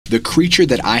The creature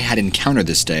that I had encountered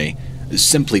this day,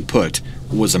 simply put,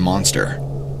 was a monster.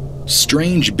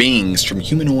 Strange beings from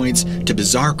humanoids to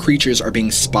bizarre creatures are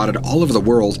being spotted all over the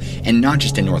world and not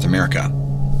just in North America.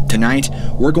 Tonight,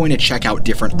 we're going to check out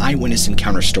different eyewitness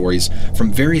encounter stories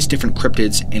from various different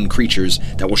cryptids and creatures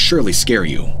that will surely scare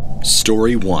you.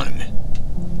 Story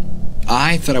 1.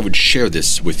 I thought I would share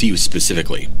this with you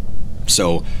specifically.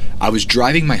 So, I was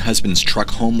driving my husband's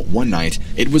truck home one night.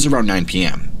 It was around 9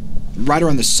 p.m., right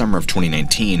around the summer of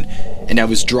 2019, and I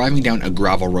was driving down a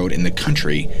gravel road in the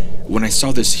country when I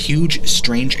saw this huge,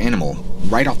 strange animal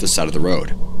right off the side of the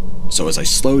road. So as I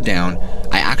slowed down,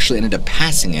 I actually ended up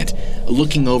passing it,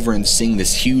 looking over and seeing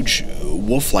this huge,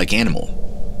 wolf-like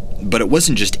animal. But it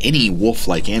wasn't just any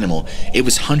wolf-like animal, it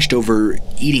was hunched over,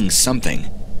 eating something.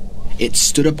 It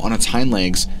stood up on its hind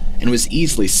legs and was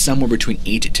easily somewhere between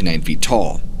 8 to 9 feet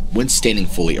tall, when standing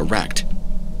fully erect.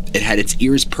 It had its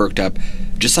ears perked up,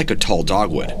 just like a tall dog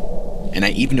would, and I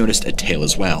even noticed a tail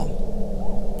as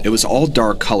well. It was all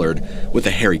dark colored with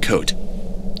a hairy coat,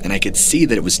 and I could see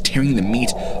that it was tearing the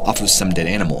meat off of some dead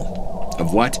animal,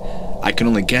 of what I can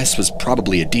only guess was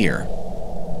probably a deer.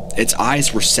 Its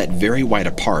eyes were set very wide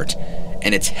apart,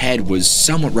 and its head was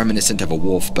somewhat reminiscent of a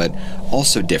wolf, but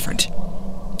also different.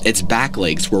 Its back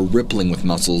legs were rippling with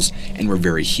muscles and were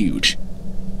very huge.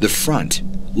 The front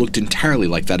looked entirely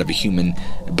like that of a human,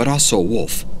 but also a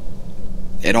wolf.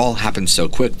 It all happened so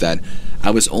quick that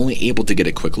I was only able to get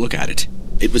a quick look at it.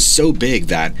 It was so big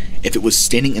that if it was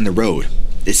standing in the road,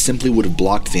 it simply would have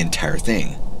blocked the entire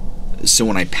thing. So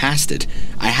when I passed it,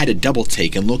 I had to double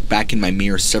take and look back in my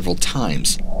mirror several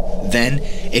times. Then,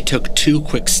 it took 2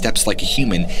 quick steps like a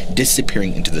human,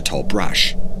 disappearing into the tall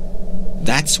brush.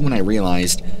 That's when I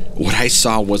realized what I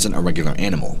saw wasn't a regular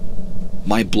animal.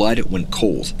 My blood went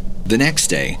cold. The next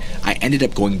day, I ended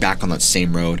up going back on that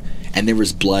same road, and there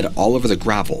was blood all over the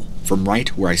gravel from right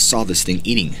where I saw this thing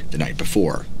eating the night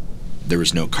before. There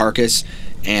was no carcass,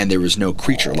 and there was no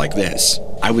creature like this.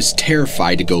 I was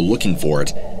terrified to go looking for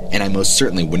it, and I most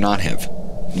certainly would not have.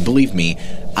 Believe me,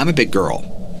 I'm a big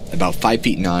girl, about 5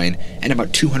 feet 9 and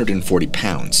about 240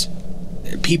 pounds.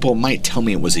 People might tell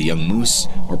me it was a young moose,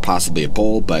 or possibly a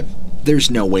bull, but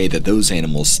there's no way that those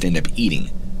animals stand up eating,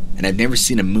 and I've never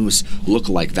seen a moose look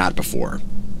like that before.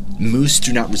 Moose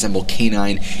do not resemble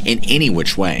canine in any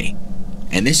which way,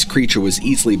 and this creature was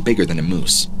easily bigger than a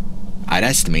moose. I'd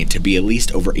estimate to be at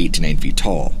least over 8 to 9 feet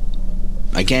tall.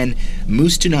 Again,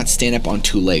 moose do not stand up on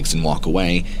 2 legs and walk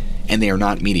away, and they are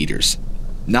not meat eaters.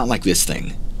 Not like this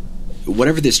thing.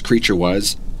 Whatever this creature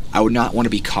was, I would not want to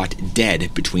be caught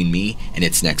dead between me and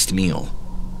its next meal.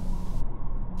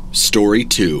 Story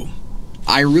 2.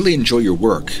 I really enjoy your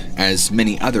work, as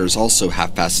many others also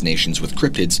have fascinations with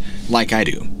cryptids like I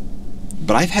do.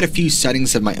 But I've had a few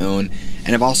sightings of my own,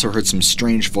 and I've also heard some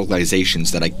strange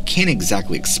vocalizations that I can't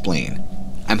exactly explain.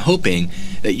 I'm hoping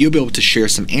that you'll be able to share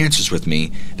some answers with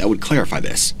me that would clarify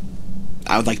this.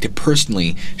 I would like to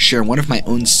personally share one of my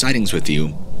own sightings with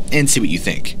you and see what you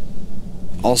think.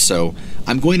 Also,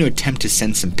 I'm going to attempt to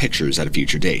send some pictures at a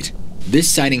future date. This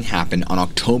sighting happened on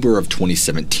October of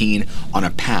 2017 on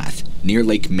a path near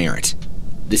Lake Merritt.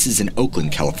 This is in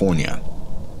Oakland, California.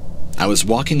 I was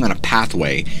walking on a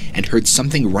pathway and heard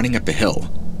something running up a hill.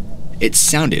 It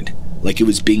sounded like it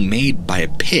was being made by a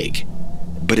pig,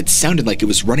 but it sounded like it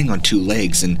was running on 2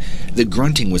 legs, and the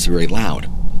grunting was very loud,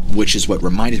 which is what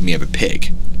reminded me of a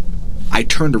pig. I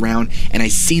turned around and I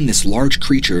seen this large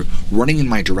creature running in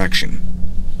my direction.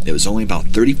 It was only about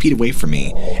 30 feet away from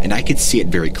me, and I could see it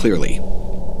very clearly.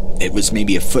 It was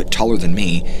maybe a foot taller than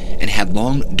me and had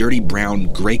long, dirty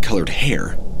brown, gray-colored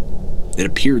hair. It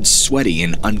appeared sweaty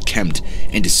and unkempt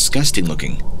and disgusting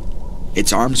looking.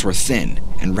 Its arms were thin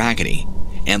and raggedy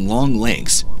and long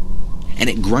legs, and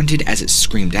it grunted as it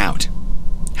screamed out.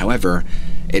 However,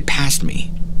 it passed me.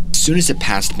 As soon as it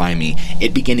passed by me,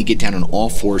 it began to get down on all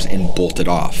 4s and bolted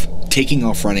off, taking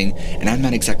off running, and I'm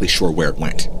not exactly sure where it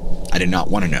went. I did not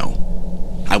want to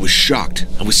know. I was shocked,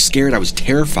 I was scared, I was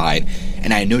terrified,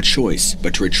 and I had no choice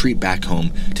but to retreat back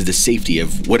home to the safety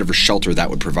of whatever shelter that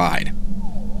would provide.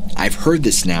 I've heard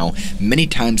this now many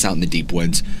times out in the deep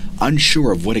woods,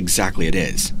 unsure of what exactly it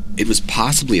is. It was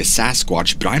possibly a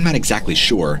Sasquatch, but I'm not exactly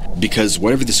sure, because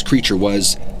whatever this creature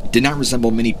was did not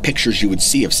resemble many pictures you would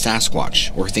see of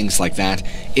Sasquatch or things like that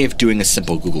if doing a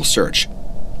simple Google search.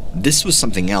 This was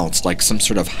something else, like some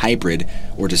sort of hybrid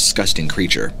or disgusting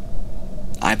creature.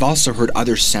 I've also heard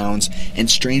other sounds and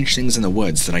strange things in the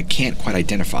woods that I can't quite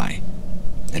identify.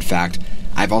 In fact,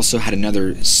 I've also had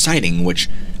another sighting which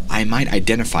I might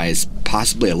identify as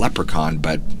possibly a leprechaun,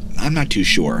 but I'm not too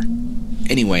sure.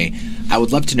 Anyway, I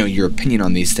would love to know your opinion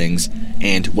on these things,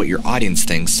 and what your audience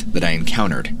thinks that I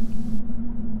encountered.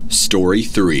 Story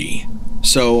 3.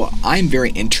 So, I'm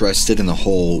very interested in the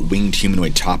whole winged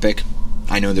humanoid topic.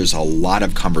 I know there's a lot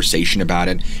of conversation about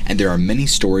it, and there are many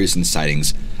stories and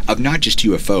sightings of not just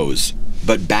UFOs,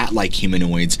 but bat-like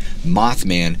humanoids,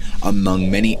 Mothman,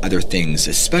 among many other things,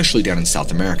 especially down in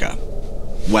South America.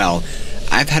 Well,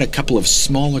 I've had a couple of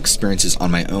small experiences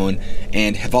on my own,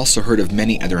 and have also heard of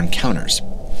many other encounters.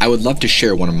 I would love to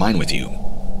share one of mine with you.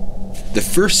 The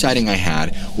first sighting I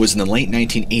had was in the late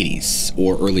 1980s,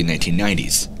 or early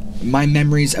 1990s. My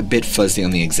memory's a bit fuzzy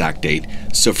on the exact date,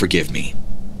 so forgive me.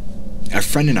 A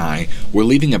friend and I were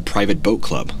leaving a private boat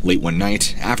club late one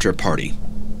night after a party.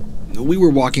 We were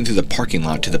walking through the parking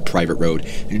lot to the private road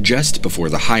just before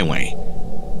the highway.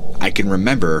 I can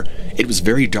remember it was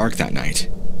very dark that night,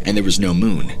 and there was no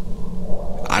moon.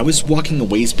 I was walking a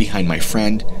ways behind my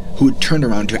friend, who had turned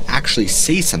around to actually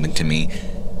say something to me,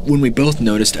 when we both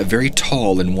noticed a very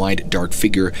tall and wide dark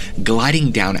figure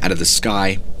gliding down out of the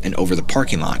sky and over the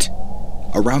parking lot,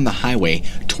 around the highway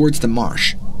towards the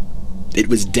marsh. It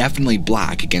was definitely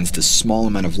black against the small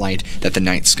amount of light that the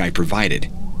night sky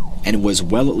provided, and was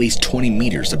well at least 20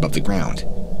 meters above the ground,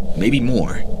 maybe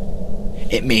more.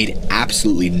 It made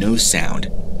absolutely no sound,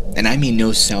 and I mean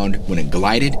no sound when it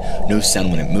glided, no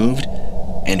sound when it moved,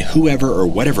 and whoever or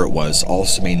whatever it was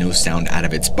also made no sound out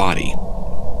of its body.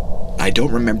 I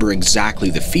don't remember exactly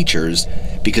the features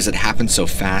because it happened so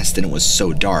fast and it was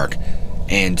so dark,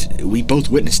 and we both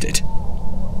witnessed it.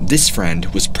 This friend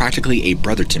was practically a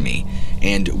brother to me,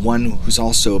 and one who's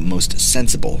also most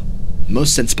sensible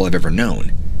I've ever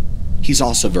known. He's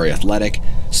also very athletic,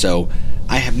 so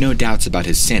I have no doubts about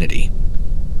his sanity.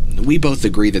 We both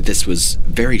agree that this was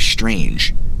very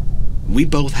strange. We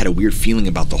both had a weird feeling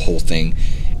about the whole thing,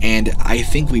 and I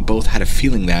think we both had a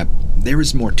feeling that there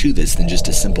was more to this than just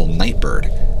a simple night bird.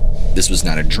 This was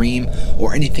not a dream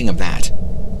or anything of that.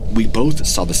 We both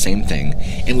saw the same thing,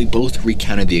 and we both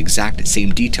recounted the exact same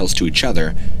details to each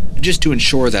other, just to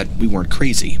ensure that we weren't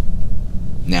crazy.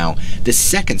 Now, the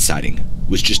second sighting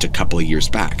was just a couple of years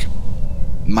back.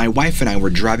 My wife and I were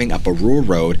driving up a rural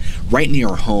road right near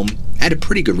our home at a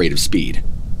pretty good rate of speed.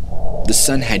 The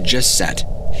sun had just set,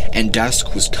 and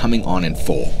dusk was coming on in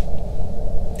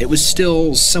full. It was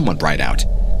still somewhat bright out,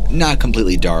 not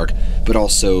completely dark, but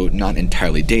also not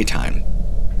entirely daytime.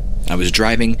 I was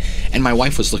driving, and my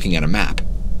wife was looking at a map.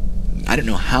 I don't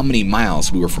know how many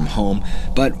miles we were from home,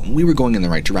 but we were going in the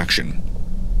right direction.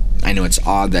 I know it's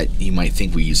odd that you might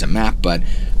think we use a map, but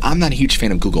I'm not a huge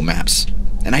fan of Google Maps,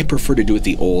 and I prefer to do it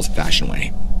the old-fashioned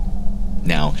way.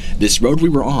 Now, this road we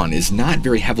were on is not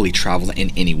very heavily traveled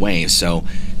in any way, so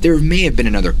there may have been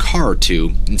another car or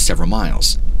two in several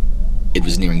miles. It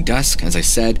was nearing dusk, as I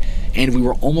said, and we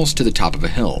were almost to the top of a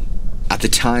hill. At the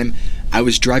time, I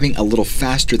was driving a little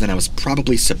faster than I was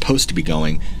probably supposed to be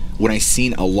going when I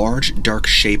seen a large, dark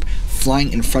shape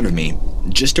flying in front of me,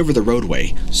 just over the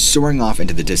roadway, soaring off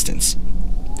into the distance.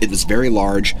 It was very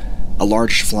large, a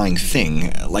large flying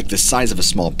thing, like the size of a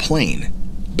small plane,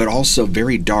 but also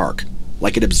very dark,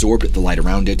 like it absorbed the light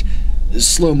around it,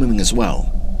 slow moving as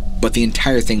well. But the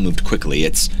entire thing moved quickly.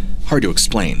 It's hard to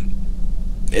explain.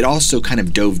 It also kind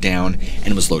of dove down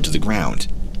and was low to the ground.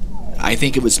 I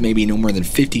think it was maybe no more than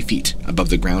 50 feet above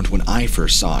the ground when I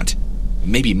first saw it,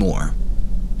 maybe more.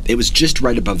 It was just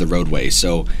right above the roadway,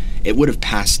 so it would have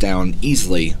passed down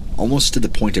easily, almost to the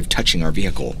point of touching our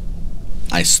vehicle.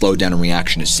 I slowed down in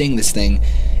reaction to seeing this thing,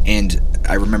 and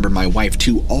I remember my wife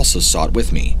too also saw it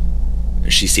with me.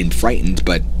 She seemed frightened,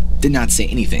 but did not say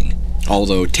anything.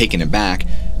 Although taken aback,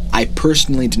 I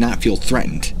personally did not feel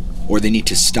threatened, or the need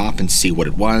to stop and see what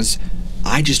it was.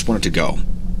 I just wanted to go.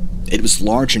 It was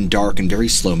large and dark and very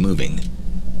slow moving.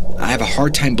 I have a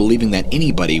hard time believing that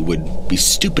anybody would be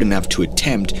stupid enough to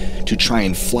attempt to try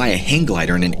and fly a hang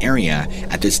glider in an area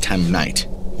at this time of night,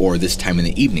 or this time in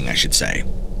the evening, I should say.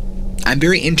 I'm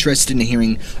very interested in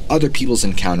hearing other people's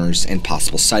encounters and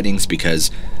possible sightings because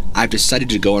I've decided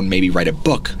to go and maybe write a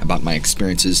book about my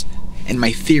experiences and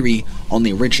my theory on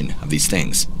the origin of these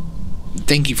things.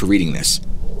 Thank you for reading this.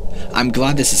 I'm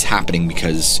glad this is happening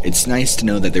because it's nice to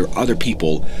know that there are other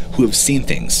people who have seen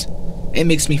things. It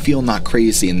makes me feel not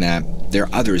crazy in that there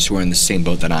are others who are in the same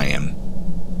boat that I am.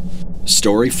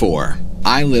 Story 4.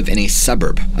 I live in a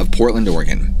suburb of Portland,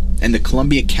 Oregon, in the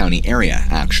Columbia County area,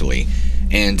 actually,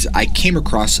 and I came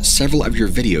across several of your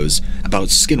videos about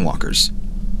skinwalkers.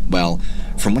 Well,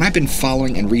 from what I've been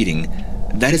following and reading,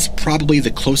 that is probably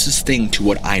the closest thing to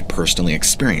what I personally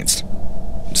experienced.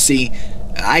 See,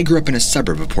 I grew up in a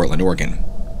suburb of Portland, Oregon.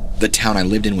 The town I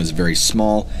lived in was very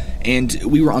small, and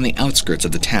we were on the outskirts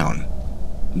of the town.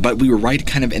 But we were right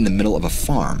kind of in the middle of a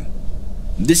farm.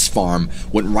 This farm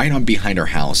went right on behind our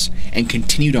house and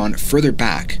continued on further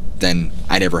back than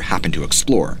I'd ever happened to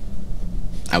explore.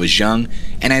 I was young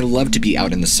and I loved to be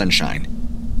out in the sunshine.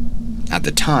 At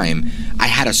the time, I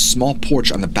had a small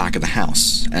porch on the back of the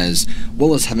house, as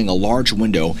well as having a large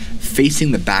window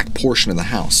facing the back portion of the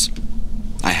house.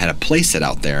 I had a playset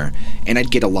out there, and I'd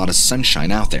get a lot of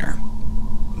sunshine out there.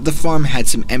 The farm had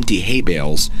some empty hay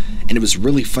bales, and it was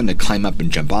really fun to climb up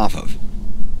and jump off of.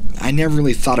 I never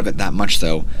really thought of it that much,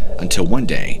 though, until one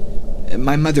day.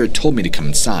 My mother had told me to come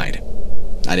inside.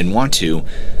 I didn't want to.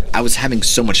 I was having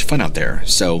so much fun out there,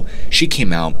 so she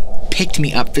came out, picked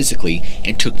me up physically,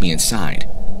 and took me inside.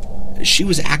 She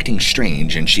was acting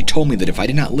strange, and she told me that if I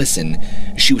did not listen,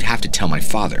 she would have to tell my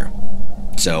father.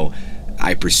 So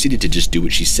I proceeded to just do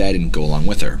what she said and go along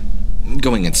with her,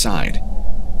 going inside.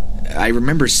 I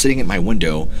remember sitting at my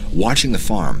window, watching the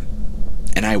farm,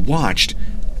 and I watched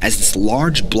as this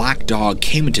large black dog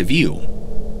came into view.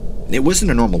 It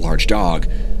wasn't a normal large dog,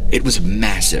 it was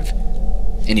massive.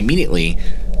 And immediately,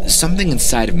 something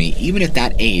inside of me, even at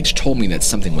that age, told me that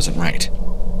something wasn't right.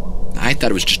 I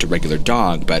thought it was just a regular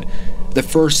dog, but the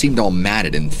fur seemed all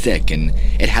matted and thick, and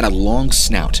it had a long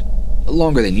snout,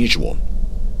 longer than usual.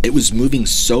 It was moving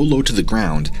so low to the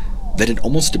ground that it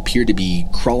almost appeared to be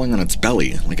crawling on its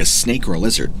belly like a snake or a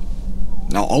lizard.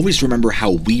 I'll always remember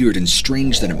how weird and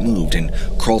strange that it moved and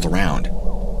crawled around.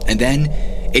 And then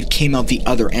it came out the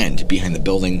other end behind the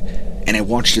building, and I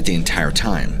watched it the entire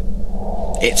time.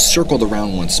 It circled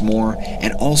around once more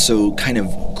and also kind of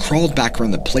crawled back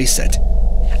around the playset,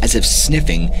 as if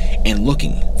sniffing and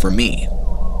looking for me.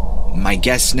 My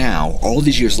guess now, all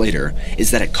these years later,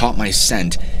 is that it caught my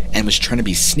scent and was trying to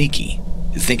be sneaky,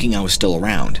 thinking I was still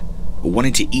around,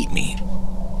 wanting to eat me.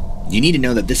 You need to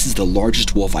know that this is the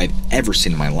largest wolf I've ever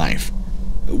seen in my life.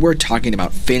 We're talking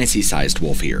about fantasy-sized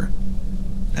wolf here.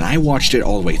 And I watched it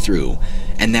all the way through,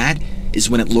 and that is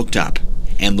when it looked up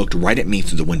and looked right at me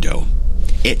through the window.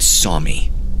 It saw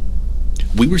me.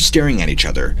 We were staring at each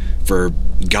other for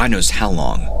God knows how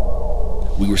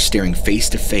long. We were staring face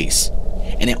to face,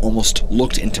 and it almost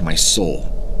looked into my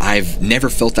soul. I've never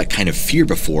felt that kind of fear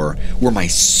before, where my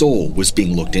soul was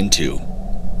being looked into.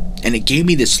 And it gave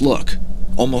me this look,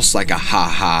 almost like a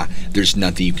ha-ha, there's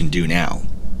nothing you can do now.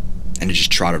 And it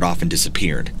just trotted off and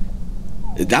disappeared.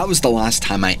 That was the last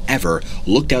time I ever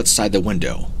looked outside the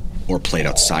window, or played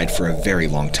outside for a very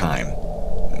long time.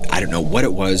 I don't know what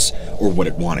it was or what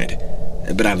it wanted,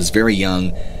 but I was very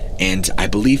young, and I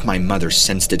believe my mother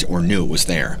sensed it or knew it was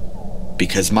there,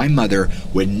 because my mother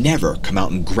would never come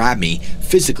out and grab me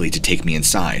physically to take me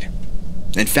inside.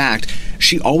 In fact,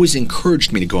 she always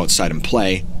encouraged me to go outside and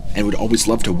play, and would always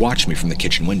love to watch me from the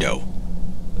kitchen window.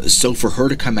 So for her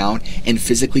to come out and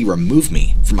physically remove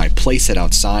me from my playset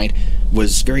outside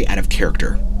was very out of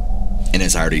character. And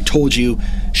as I already told you,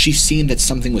 she seemed that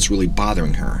something was really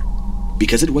bothering her.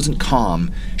 Because it wasn't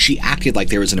calm, she acted like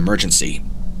there was an emergency,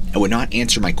 and would not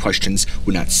answer my questions,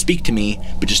 would not speak to me,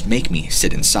 but just make me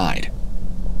sit inside.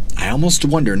 I almost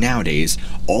wonder nowadays,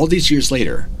 all these years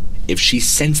later, if she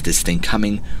sensed this thing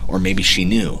coming, or maybe she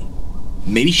knew.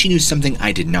 Maybe she knew something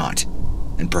I did not,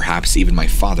 and perhaps even my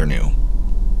father knew.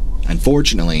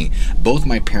 Unfortunately, both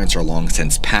my parents are long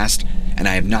since passed, and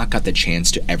I have not got the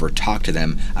chance to ever talk to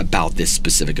them about this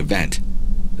specific event.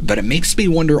 But it makes me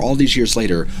wonder all these years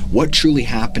later what truly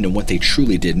happened and what they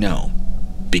truly did know.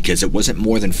 Because it wasn't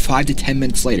more than 5 to 10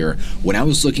 minutes later, when I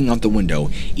was looking out the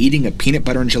window eating a peanut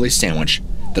butter and jelly sandwich,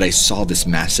 that I saw this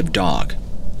massive dog.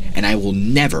 And I will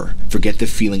never forget the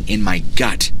feeling in my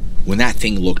gut when that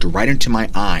thing looked right into my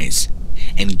eyes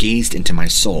and gazed into my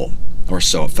soul, or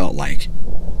so it felt like.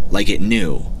 Like it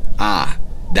knew,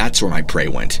 that's where my prey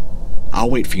went. I'll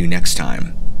wait for you next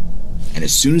time. And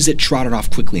as soon as it trotted off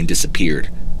quickly and disappeared,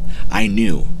 I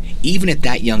knew, even at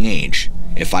that young age,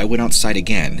 if I went outside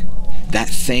again, that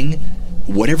thing,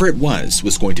 whatever it was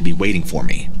going to be waiting for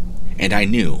me. And I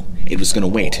knew it was going to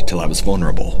wait till I was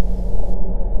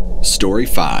vulnerable. Story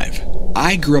 5.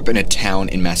 I grew up in a town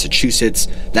in Massachusetts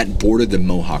that bordered the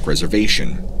Mohawk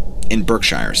Reservation, in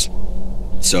Berkshires.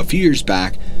 So a few years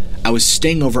back, I was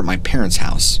staying over at my parents'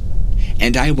 house,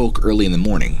 and I woke early in the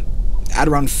morning, at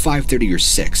around 5:30 or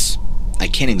 6. I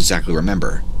can't exactly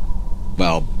remember.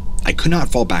 Well, I could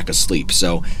not fall back asleep,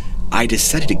 so I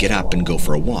decided to get up and go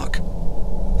for a walk.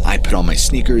 I put on my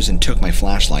sneakers and took my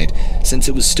flashlight, since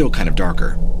it was still kind of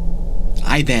darker.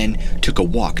 I then took a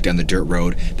walk down the dirt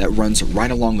road that runs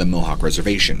right along the Mohawk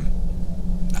Reservation.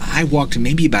 I walked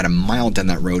maybe about a mile down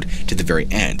that road to the very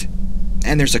end,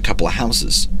 and there's a couple of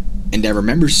houses, and I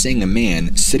remember seeing a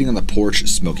man sitting on the porch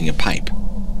smoking a pipe.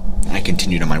 I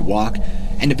continued on my walk,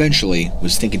 and eventually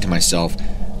was thinking to myself,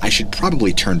 I should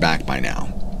probably turn back by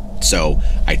now. So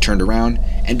I turned around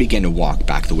and began to walk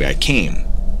back the way I came,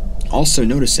 also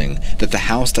noticing that the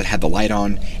house that had the light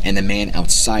on and the man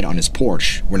outside on his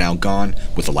porch were now gone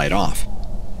with the light off.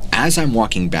 As I'm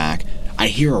walking back, I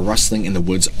hear a rustling in the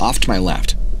woods off to my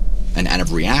left, and out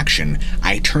of reaction,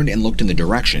 I turned and looked in the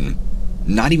direction,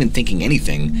 not even thinking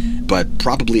anything, but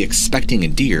probably expecting a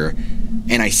deer,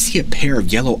 and I see a pair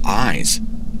of yellow eyes.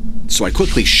 So I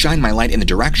quickly shine my light in the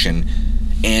direction,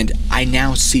 and I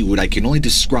now see what I can only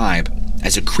describe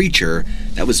as a creature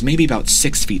that was maybe about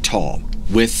 6 feet tall,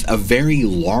 with a very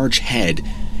large head,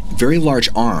 very large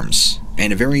arms,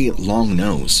 and a very long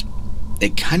nose.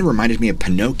 It kind of reminded me of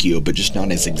Pinocchio, but just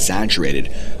not as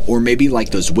exaggerated, or maybe like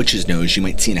those witch's nose you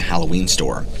might see in a Halloween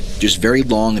store, just very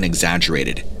long and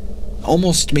exaggerated.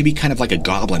 Almost maybe kind of like a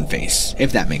goblin face,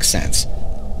 if that makes sense.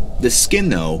 The skin,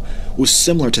 though, was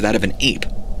similar to that of an ape.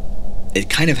 It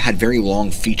kind of had very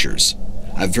long features,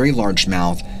 a very large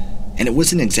mouth, and it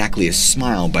wasn't exactly a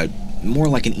smile, but more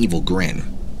like an evil grin.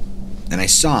 And I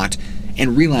saw it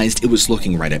and realized it was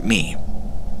looking right at me,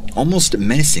 almost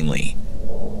menacingly.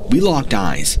 We locked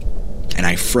eyes, and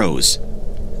I froze.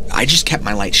 I just kept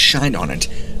my light shined on it,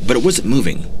 but it wasn't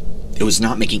moving. It was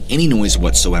not making any noise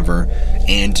whatsoever,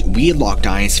 and we had locked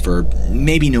eyes for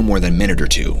maybe no more than a minute or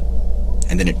two.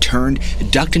 And then it turned,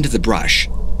 ducked into the brush,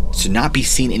 to not be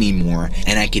seen anymore,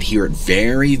 and I could hear it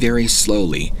very, very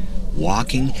slowly,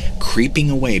 walking, creeping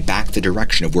away back the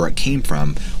direction of where it came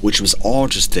from, which was all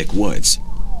just thick woods.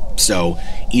 So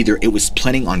either it was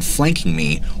planning on flanking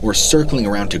me or circling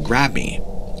around to grab me,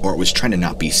 or it was trying to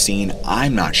not be seen,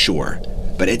 I'm not sure,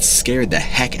 but it scared the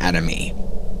heck out of me.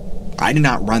 I did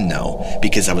not run though,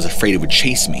 because I was afraid it would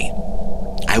chase me.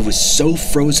 I was so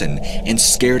frozen and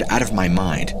scared out of my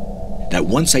mind that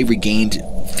once I regained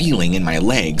feeling in my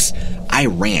legs, I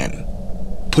ran,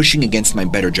 pushing against my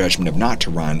better judgment of not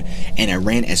to run, and I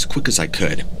ran as quick as I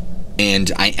could.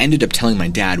 And I ended up telling my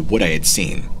dad what I had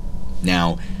seen.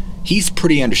 Now, he's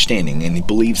pretty understanding, and he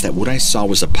believes that what I saw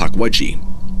was a pukwudgie.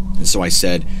 And so I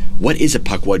said, "What is a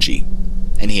pukwudgie?"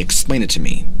 And he explained it to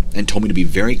me, and told me to be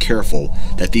very careful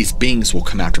that these beings will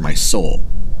come after my soul.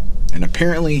 And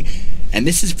apparently, and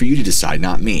this is for you to decide,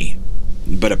 not me,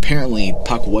 but apparently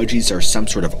pukwudgies are some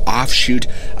sort of offshoot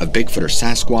of Bigfoot or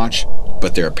Sasquatch,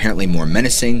 but they're apparently more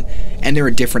menacing, and they're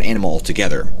a different animal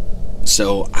altogether.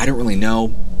 So I don't really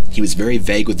know. He was very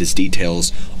vague with his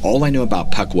details. All I know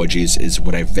about pukwudgies is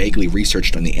what I vaguely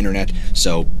researched on the internet,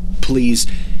 so please,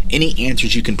 any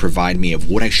answers you can provide me of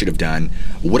what I should have done,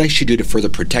 what I should do to further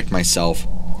protect myself,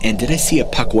 and did I see a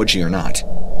pukwudgie or not?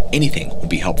 Anything would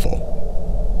be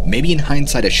helpful. Maybe in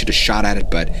hindsight I should have shot at it,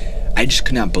 but I just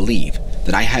could not believe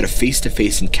that I had a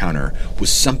face-to-face encounter with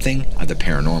something of the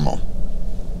paranormal.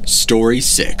 Story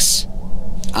 6.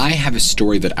 I have a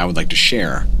story that I would like to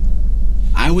share.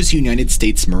 I was a United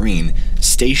States Marine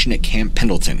stationed at Camp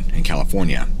Pendleton in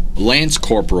California, Lance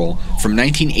Corporal from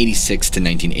 1986 to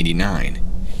 1989,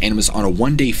 and was on a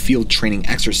one-day field training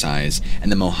exercise in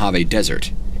the Mojave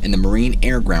Desert in the Marine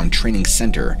Air Ground Training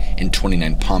Center in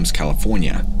 29 Palms,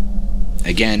 California.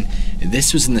 Again,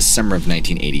 this was in the summer of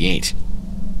 1988.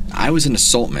 I was an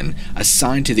assaultman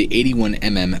assigned to the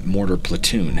 81mm mortar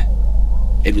platoon.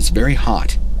 It was very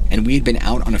hot, and we had been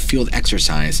out on a field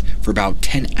exercise for about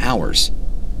 10 hours,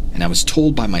 and I was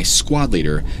told by my squad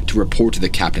leader to report to the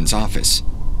captain's office.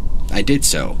 I did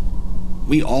so.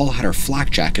 We all had our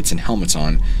flak jackets and helmets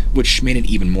on, which made it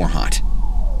even more hot.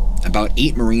 About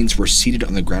 8 Marines were seated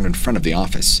on the ground in front of the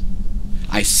office.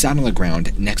 I sat on the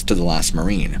ground next to the last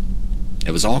Marine.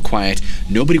 It was all quiet,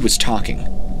 nobody was talking,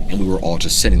 and we were all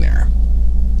just sitting there.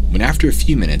 When after a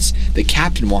few minutes, the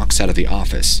captain walks out of the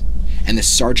office, and the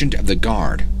sergeant of the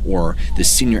guard, or the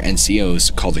senior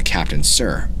NCOs, called the captain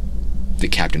sir. The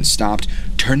captain stopped,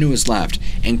 turned to his left,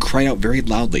 and cried out very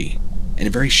loudly, in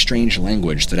a very strange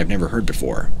language that I've never heard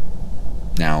before.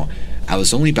 Now, I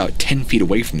was only about 10 feet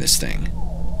away from this thing.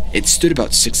 It stood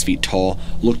about 6 feet tall,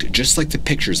 looked just like the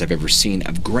pictures I've ever seen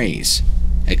of greys,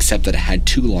 except that it had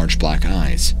 2 large black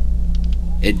eyes.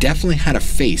 It definitely had a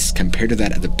face compared to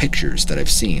that of the pictures that I've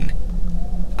seen.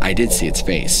 I did see its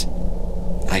face.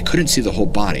 I couldn't see the whole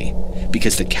body,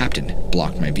 because the captain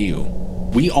blocked my view.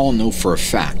 We all know for a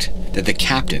fact that the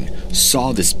captain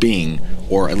saw this being,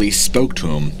 or at least spoke to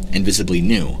him, and visibly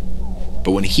knew.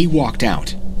 But when he walked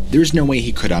out, there's no way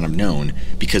he could not have known,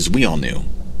 because we all knew.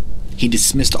 He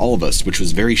dismissed all of us, which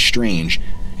was very strange,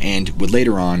 and would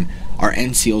later on, our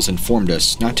NCOs informed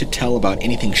us not to tell about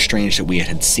anything strange that we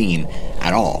had seen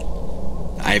at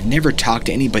all. I have never talked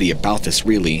to anybody about this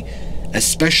really,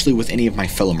 especially with any of my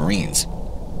fellow Marines.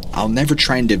 I'll never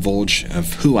try and divulge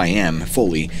of who I am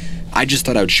fully. I just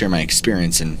thought I would share my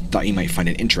experience and thought you might find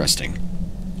it interesting.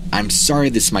 I'm sorry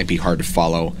this might be hard to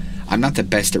follow. I'm not the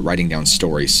best at writing down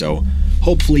stories, so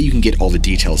hopefully you can get all the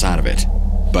details out of it.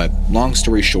 But long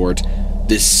story short,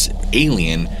 this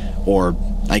alien, or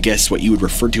I guess what you would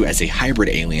refer to as a hybrid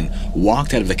alien,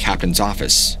 walked out of the captain's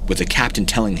office, with the captain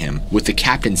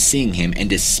seeing him and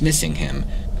dismissing him,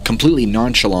 completely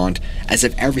nonchalant, as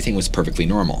if everything was perfectly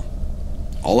normal.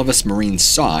 All of us Marines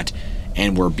saw it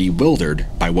and were bewildered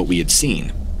by what we had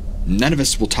seen. None of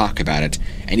us will talk about it,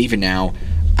 and even now,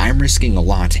 I'm risking a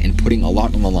lot and putting a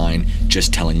lot on the line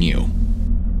just telling you.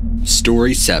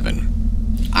 Story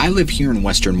 7. I live here in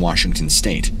western Washington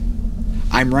state.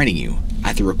 I'm writing you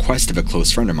at the request of a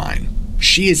close friend of mine.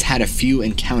 She has had a few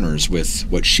encounters with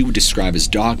what she would describe as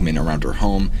dogmen around her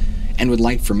home and would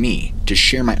like for me to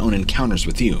share my own encounters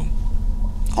with you.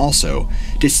 Also,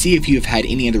 to see if you have had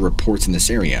any other reports in this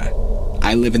area.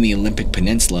 I live in the Olympic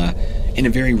Peninsula in a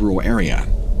very rural area.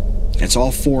 It's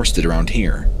all forested around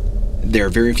here. There are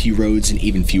very few roads and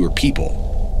even fewer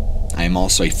people. I am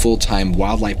also a full-time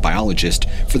wildlife biologist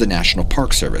for the National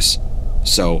Park Service,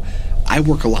 so I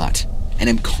work a lot and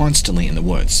am constantly in the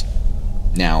woods.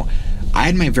 Now, I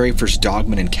had my very first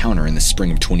dogman encounter in the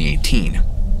spring of 2018.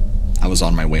 I was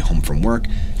on my way home from work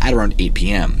at around 8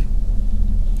 p.m.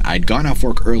 I had gone off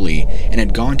work early and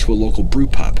had gone to a local brew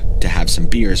pub to have some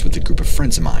beers with a group of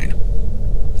friends of mine.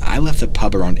 I left the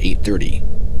pub around 8:30.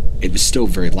 It was still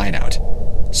very light out,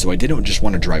 so I didn't just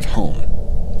want to drive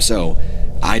home. So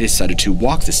I decided to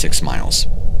walk the 6 miles.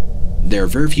 There are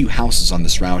very few houses on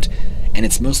this route, and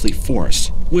it's mostly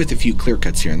forest, with a few clear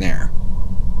cuts here and there.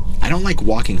 I don't like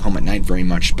walking home at night very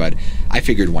much, but I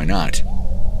figured why not.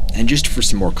 And just for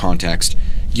some more context,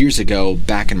 years ago,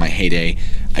 back in my heyday,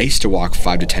 I used to walk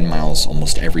 5 to 10 miles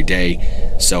almost every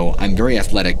day, so I'm very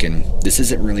athletic and this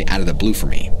isn't really out of the blue for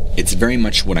me. It's very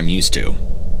much what I'm used to.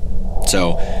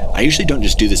 So, I usually don't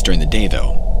just do this during the day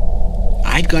though.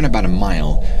 I'd gone about a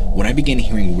mile when I began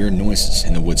hearing weird noises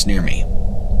in the woods near me.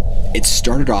 It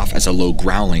started off as a low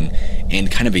growling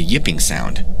and kind of a yipping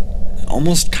sound,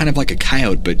 almost kind of like a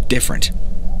coyote but different.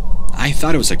 I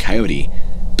thought it was a coyote,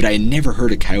 but I had never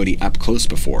heard a coyote up close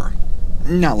before.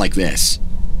 Not like this.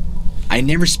 I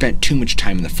never spent too much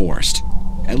time in the forest,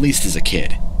 at least as a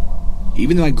kid.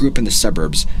 Even though I grew up in the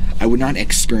suburbs, I would not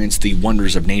experience the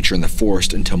wonders of nature in the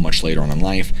forest until much later on in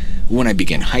life, when I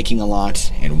began hiking a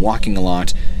lot and walking a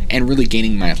lot and really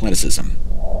gaining my athleticism.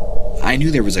 I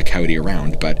knew there was a coyote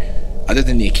around, but other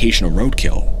than the occasional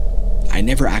roadkill, I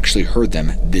never actually heard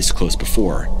them this close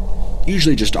before,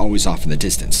 usually just always off in the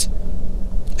distance.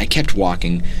 I kept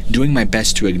walking, doing my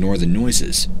best to ignore the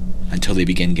noises, until they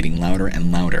began getting louder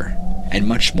and louder, and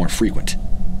much more frequent.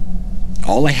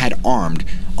 All I had armed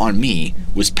on me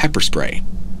was pepper spray,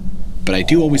 but I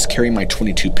do always carry my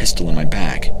 .22 pistol in my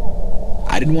bag.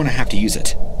 I didn't want to have to use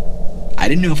it. I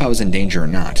didn't know if I was in danger or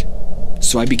not,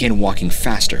 so I began walking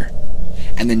faster,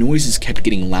 and the noises kept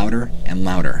getting louder and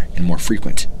louder and more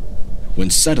frequent, when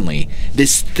suddenly,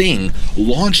 this thing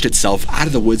launched itself out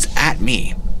of the woods at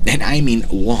me, and I mean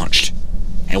launched.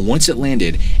 And once it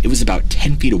landed, it was about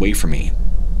 10 feet away from me,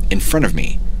 in front of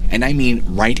me, and I mean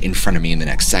right in front of me in the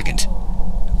next second.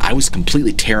 I was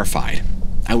completely terrified.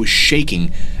 I was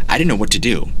shaking. I didn't know what to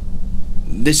do.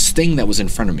 This thing that was in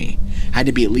front of me had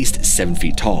to be at least 7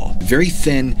 feet tall, very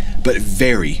thin, but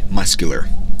very muscular.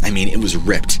 I mean, it was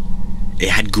ripped. It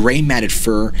had gray matted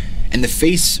fur, and the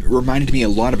face reminded me a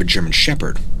lot of a German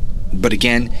Shepherd. But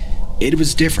again, it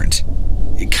was different.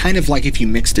 Kind of like if you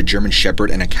mixed a German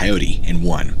Shepherd and a coyote in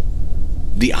one.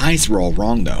 The eyes were all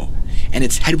wrong though, and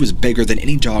its head was bigger than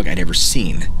any dog I'd ever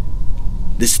seen.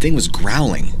 This thing was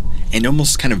growling, and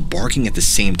almost kind of barking at the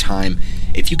same time,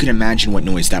 if you could imagine what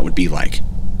noise that would be like.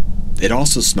 It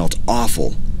also smelled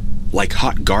awful, like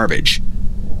hot garbage.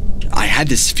 I had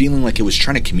this feeling like it was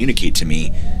trying to communicate to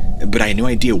me, but I had no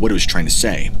idea what it was trying to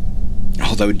say.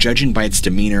 Although judging by its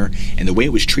demeanor and the way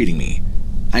it was treating me,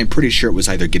 I'm pretty sure it was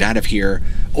either get out of here,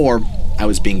 or I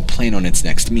was being planned on its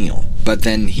next meal. But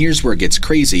then here's where it gets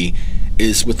crazy,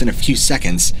 is within a few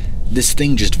seconds, this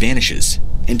thing just vanishes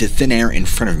into thin air in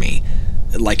front of me,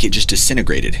 like it just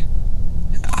disintegrated.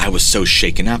 I was so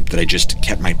shaken up that I just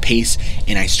kept my pace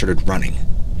and I started running.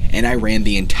 And I ran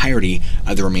the entirety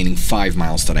of the remaining 5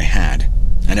 miles that I had.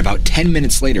 And about 10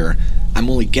 minutes later, I'm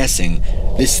only guessing,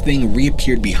 this thing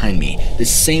reappeared behind me, the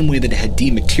same way that it had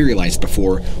dematerialized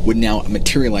before would now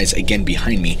materialize again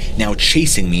behind me, now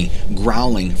chasing me,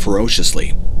 growling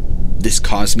ferociously. This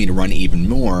caused me to run even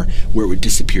more, where it would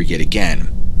disappear yet again.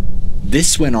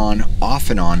 This went on, off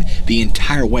and on, the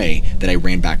entire way that I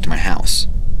ran back to my house.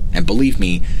 And believe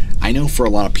me, I know for a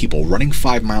lot of people, running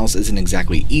 5 miles isn't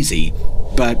exactly easy,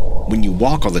 But when you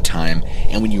walk all the time,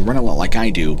 and when you run a lot like I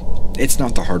do, it's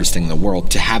not the hardest thing in the world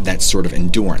to have that sort of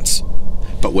endurance.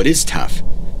 But what is tough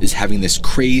is having this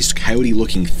crazed,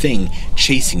 coyote-looking thing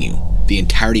chasing you the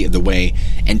entirety of the way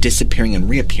and disappearing and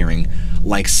reappearing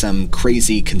like some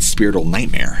crazy conspiratorial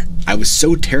nightmare. I was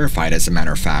so terrified, as a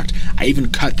matter of fact, I even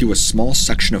cut through a small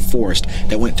section of forest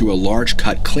that went through a large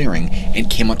cut clearing and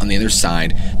came out on the other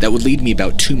side that would lead me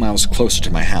about 2 miles closer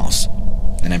to my house.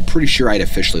 And I'm pretty sure I'd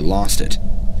officially lost it.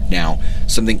 Now,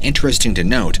 something interesting to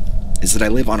note is that I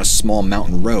live on a small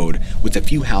mountain road with a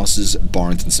few houses,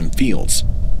 barns, and some fields.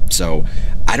 So,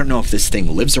 I don't know if this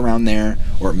thing lives around there,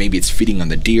 or maybe it's feeding on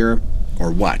the deer,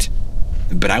 or what.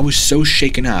 But I was so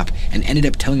shaken up and ended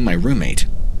up telling my roommate,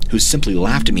 who simply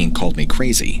laughed at me and called me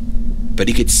crazy. But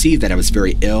he could see that I was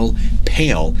very ill,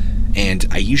 pale, and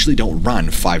I usually don't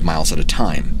run 5 miles at a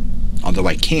time. Although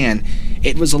I can,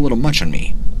 it was a little much on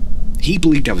me. He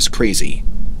believed I was crazy,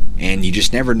 and you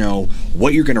just never know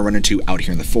what you're going to run into out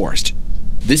here in the forest.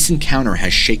 This encounter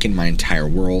has shaken my entire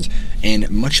world and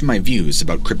much of my views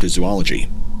about cryptozoology.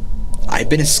 I've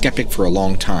been a skeptic for a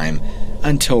long time,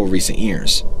 until recent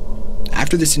years.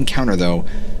 After this encounter, though,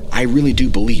 I really do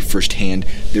believe firsthand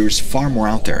there is far more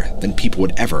out there than people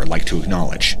would ever like to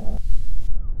acknowledge.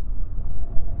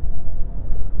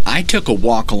 I took a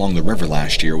walk along the river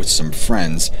last year with some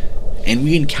friends, and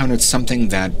we encountered something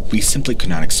that we simply could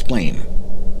not explain.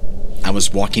 I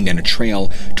was walking down a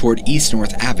trail toward East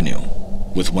North Avenue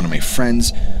with one of my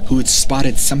friends who had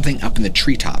spotted something up in the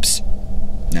treetops.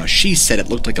 Now, she said it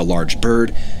looked like a large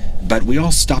bird, but we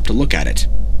all stopped to look at it.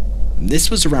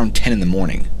 This was around 10 in the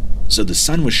morning, so the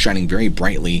sun was shining very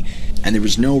brightly and there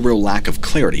was no real lack of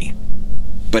clarity.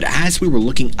 But as we were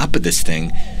looking up at this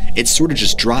thing, it sort of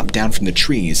just dropped down from the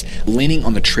trees, landing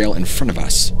on the trail in front of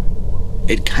us.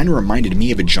 It kind of reminded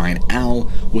me of a giant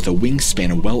owl with a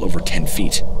wingspan of well over 10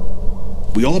 feet.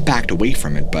 We all backed away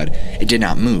from it, but it did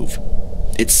not move.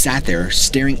 It sat there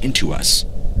staring into us.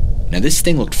 Now, this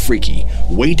thing looked freaky,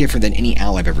 way different than any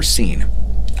owl I've ever seen.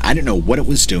 I don't know what it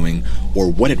was doing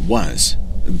or what it was,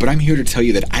 but I'm here to tell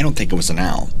you that I don't think it was an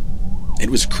owl. It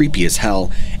was creepy as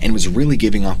hell and was really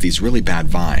giving off these really bad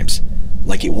vibes,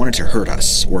 like it wanted to hurt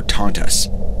us or taunt us.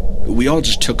 We all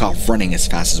just took off running as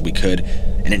fast as we could,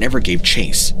 and it never gave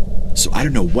chase. So I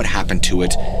don't know what happened to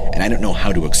it, and I don't know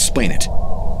how to explain it.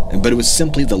 But it was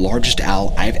simply the largest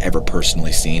owl I've ever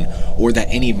personally seen, or that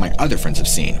any of my other friends have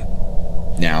seen.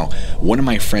 Now, one of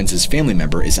my friends' family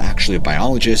member is actually a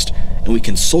biologist, and we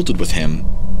consulted with him.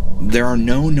 There are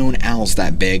no known owls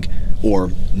that big,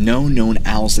 or no known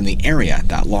owls in the area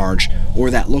that large, or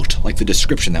that looked like the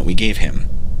description that we gave him.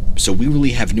 So we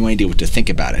really have no idea what to think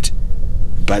about it.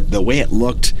 But the way it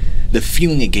looked, the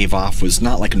feeling it gave off was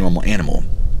not like a normal animal.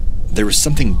 There was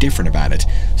something different about it,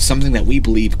 something that we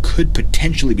believe could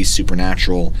potentially be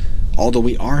supernatural, although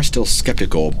we are still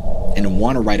skeptical and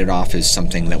want to write it off as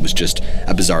something that was just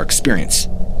a bizarre experience.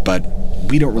 But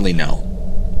we don't really know.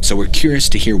 So we're curious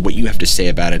to hear what you have to say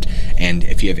about it, and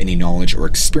if you have any knowledge or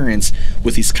experience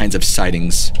with these kinds of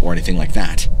sightings or anything like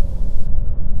that.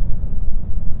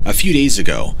 A few days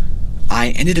ago, I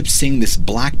ended up seeing this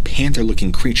Black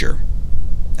Panther-looking creature,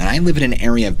 and I live in an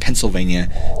area of Pennsylvania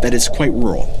that is quite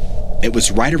rural. It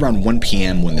was right around 1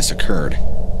 p.m. when this occurred.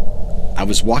 I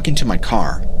was walking to my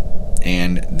car,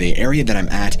 and the area that I'm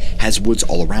at has woods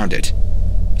all around it.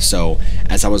 So,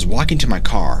 as I was walking to my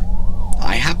car,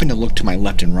 I happened to look to my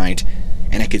left and right,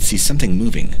 and I could see something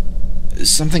moving.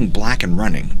 Something black and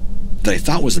running, that I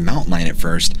thought was a mountain lion at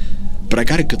first, but I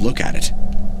got a good look at it,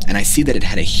 and I see that it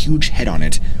had a huge head on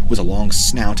it with a long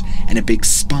snout and a big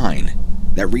spine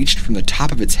that reached from the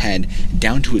top of its head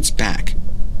down to its back,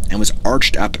 and was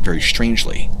arched up very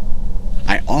strangely.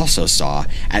 I also saw,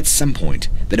 at some point,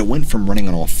 that it went from running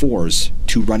on all fours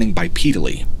to running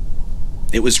bipedally.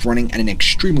 It was running at an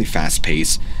extremely fast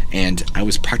pace, and I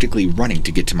was practically running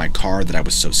to get to my car that I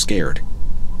was so scared.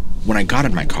 When I got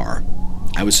in my car,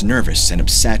 I was nervous and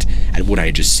upset at what I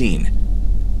had just seen.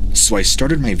 So I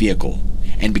started my vehicle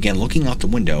and began looking out the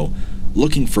window,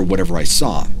 looking for whatever I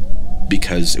saw,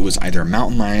 because it was either a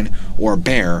mountain lion or a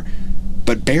bear,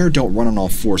 but bear don't run on all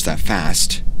fours that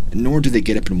fast, nor do they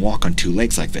get up and walk on 2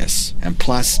 legs like this. And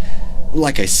plus,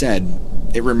 like I said,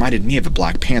 it reminded me of a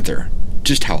Black Panther,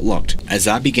 just how it looked. As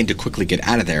I began to quickly get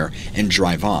out of there and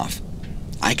drive off,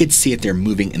 I could see it there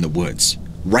moving in the woods,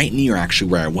 right near actually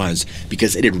where I was,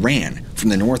 because it had ran from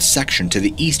the north section to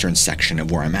the eastern section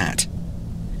of where I'm at.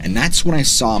 And that's when I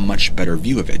saw a much better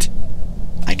view of it.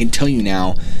 I can tell you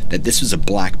now that this was a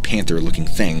Black Panther looking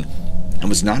thing, and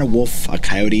was not a wolf, a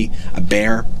coyote, a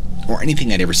bear, or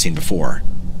anything I'd ever seen before.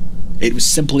 It was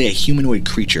simply a humanoid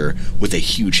creature with a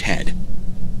huge head.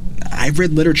 I've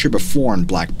read literature before on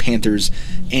Black Panthers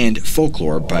and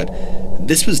folklore, but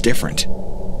this was different.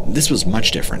 This was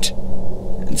much different.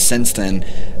 And since then,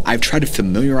 I've tried to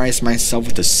familiarize myself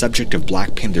with the subject of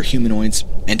Black Panther humanoids,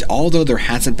 and although there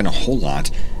hasn't been a whole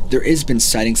lot, there has been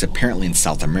sightings apparently in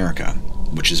South America,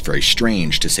 which is very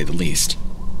strange to say the least.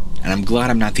 And I'm glad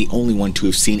I'm not the only one to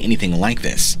have seen anything like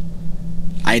this.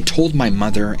 I had told my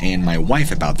mother and my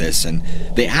wife about this, and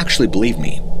they actually believed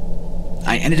me.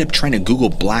 I ended up trying to Google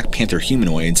Black Panther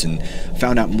humanoids and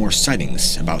found out more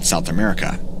sightings about South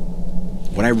America.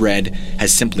 What I read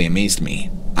has simply amazed me.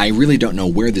 I really don't know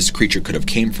where this creature could have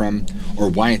came from, or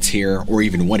why it's here, or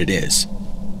even what it is.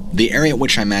 The area at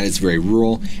which I'm at is very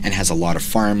rural and has a lot of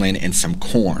farmland and some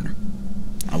corn.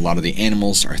 A lot of the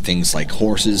animals are things like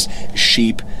horses,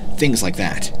 sheep, things like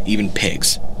that, even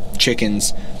pigs,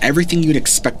 chickens, everything you'd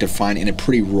expect to find in a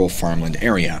pretty rural farmland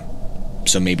area.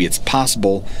 So maybe it's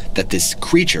possible that this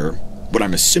creature, what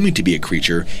I'm assuming to be a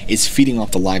creature, is feeding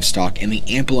off the livestock and the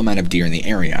ample amount of deer in the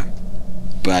area.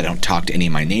 But I don't talk to any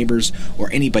of my neighbors or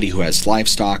anybody who has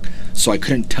livestock, so I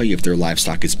couldn't tell you if their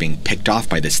livestock is being picked off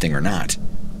by this thing or not.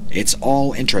 It's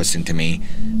all interesting to me,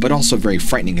 but also very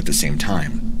frightening at the same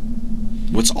time.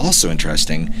 What's also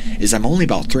interesting is I'm only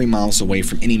about 3 miles away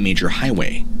from any major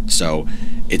highway, so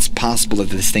it's possible that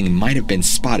this thing might have been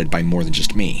spotted by more than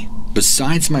just me.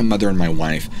 Besides my mother and my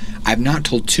wife, I've not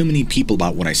told too many people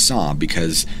about what I saw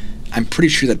because I'm pretty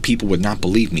sure that people would not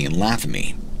believe me and laugh at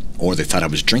me, or they thought I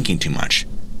was drinking too much.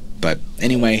 But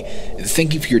anyway,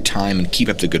 thank you for your time and keep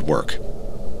up the good work.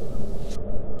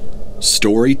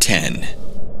 Story 10.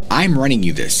 I'm writing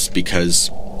you this because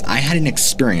I had an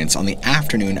experience on the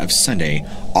afternoon of Sunday,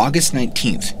 August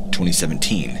 19th,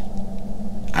 2017.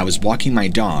 I was walking my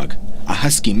dog, a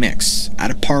husky mix,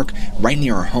 at a park right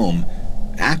near our home,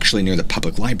 actually near the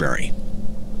public library.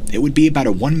 It would be about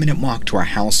a 1-minute walk to our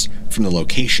house from the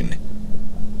location.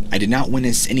 I did not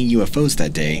witness any UFOs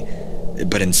that day,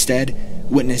 but instead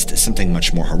witnessed something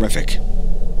much more horrific.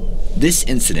 This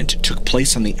incident took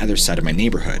place on the other side of my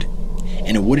neighborhood,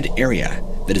 in a wooded area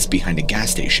that is behind a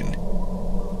gas station.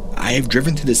 I have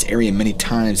driven through this area many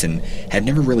times and have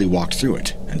never really walked through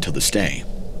it until this day.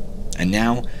 And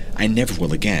now, I never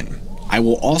will again. I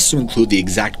will also include the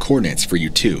exact coordinates for you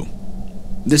too.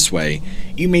 This way,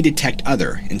 you may detect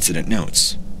other incident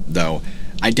notes, though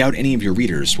I doubt any of your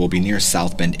readers will be near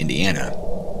South Bend, Indiana.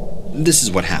 This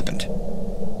is what happened.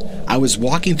 I was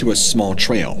walking through a small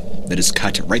trail that is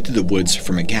cut right through the woods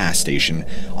from a gas station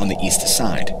on the east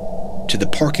side to the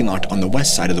parking lot on the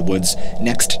west side of the woods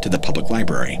next to the public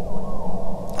library.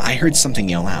 I heard something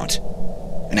yell out,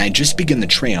 and I had just begun the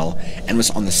trail and was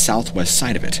on the southwest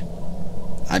side of it.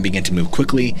 I began to move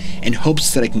quickly in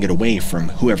hopes that I can get away from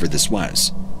whoever this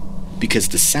was, because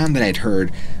the sound that I had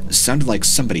heard sounded like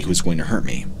somebody who was going to hurt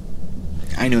me.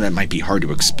 I know that might be hard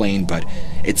to explain, but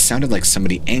it sounded like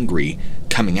somebody angry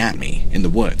coming at me in the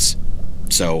woods.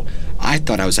 So I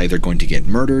thought I was either going to get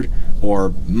murdered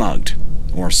or mugged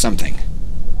or something.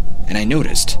 And I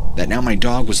noticed that now my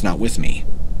dog was not with me.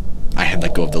 I had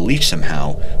let go of the leash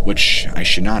somehow, which I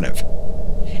should not have,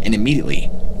 and immediately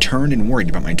turned and worried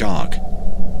about my dog.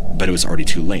 But it was already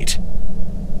too late.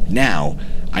 Now,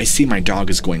 I see my dog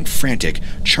is going frantic,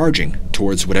 charging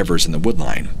towards whatever's in the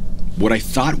woodline. What I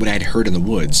thought what I had heard in the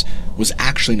woods was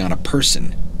actually not a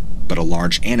person, but a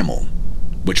large animal,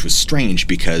 which was strange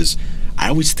because I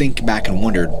always think back and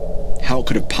wondered how it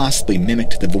could have possibly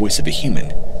mimicked the voice of a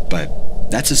human, but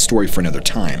that's a story for another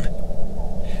time.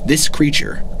 This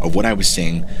creature, of what I was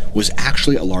seeing, was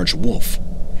actually a large wolf,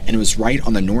 and it was right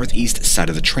on the northeast side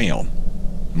of the trail.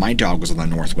 My dog was on the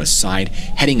northwest side,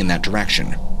 heading in that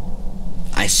direction.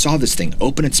 I saw this thing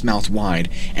open its mouth wide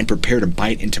and prepare to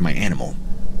bite into my animal.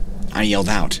 I yelled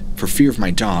out, for fear of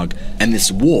my dog, and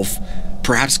this wolf,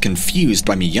 perhaps confused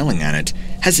by me yelling at it,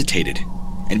 hesitated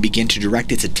and began to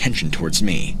direct its attention towards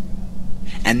me.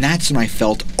 And that's when I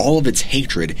felt all of its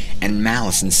hatred and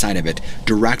malice inside of it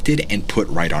directed and put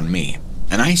right on me.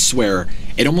 And I swear,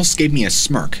 it almost gave me a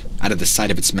smirk out of the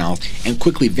side of its mouth and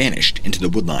quickly vanished into the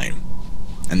woodline.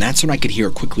 And that's when I could hear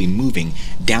it quickly moving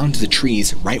down to the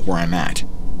trees right where I'm at.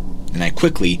 And I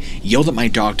quickly yelled at my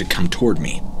dog to come toward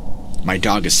me. My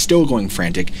dog is still going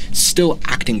frantic, still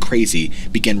acting crazy,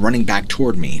 began running back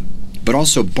toward me, but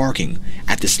also barking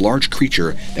at this large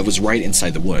creature that was right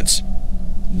inside the woods.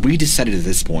 We decided at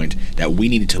this point that we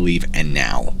needed to leave, and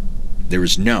now. There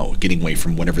was no getting away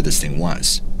from whatever this thing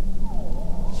was.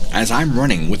 As I'm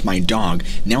running with my dog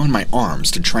now in my arms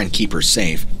to try and keep her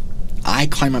safe, I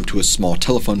climb up to a small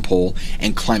telephone pole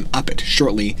and climb up it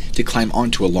shortly to climb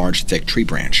onto a large thick tree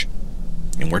branch.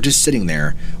 And we're just sitting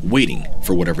there, waiting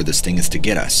for whatever this thing is to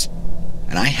get us.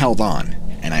 And I held on,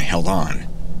 and I held on.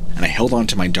 And I held on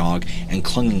to my dog and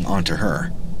clung on to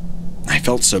her. I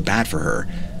felt so bad for her.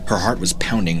 Her heart was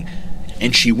pounding,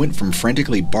 and she went from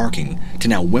frantically barking to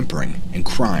now whimpering and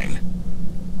crying.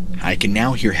 I could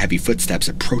now hear heavy footsteps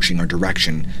approaching our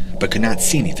direction, but could not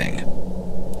see anything.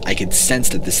 I could sense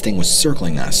that this thing was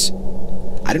circling us.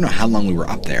 I don't know how long we were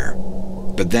up there,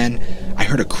 but then I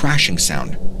heard a crashing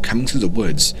sound coming through the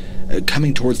woods,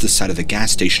 coming towards the side of the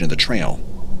gas station of the trail.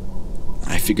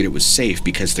 I figured it was safe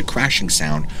because the crashing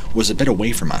sound was a bit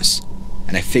away from us,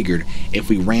 and I figured if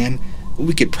we ran,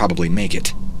 we could probably make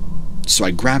it. So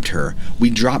I grabbed her,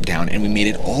 we dropped down, and we made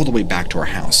it all the way back to our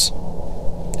house.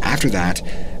 After that,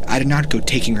 I did not go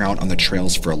taking her out on the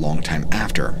trails for a long time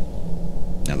after.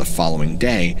 Now the following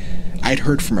day, I had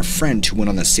heard from a friend who went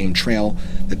on the same trail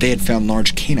that they had found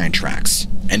large canine tracks,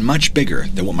 and much bigger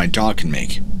than what my dog can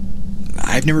make.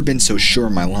 I've never been so sure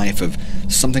in my life of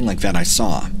something like that I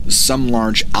saw. Some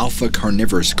large alpha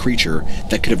carnivorous creature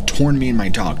that could have torn me and my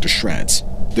dog to shreds.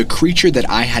 The creature that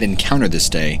I had encountered this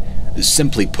day,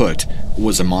 simply put,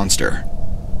 was a monster.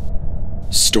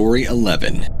 Story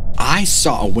 11. I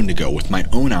saw a wendigo with my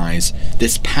own eyes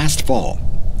this past fall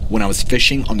when I was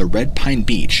fishing on the Red Pine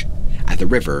Beach at the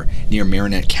river near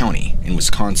Marinette County in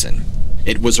Wisconsin.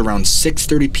 It was around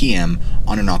 6:30 p.m.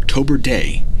 on an October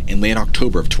day in late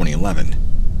October of 2011.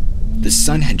 The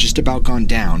sun had just about gone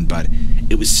down, but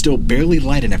it was still barely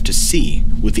light enough to see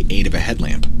with the aid of a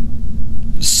headlamp.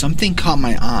 Something caught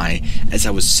my eye as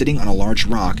I was sitting on a large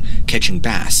rock catching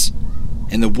bass.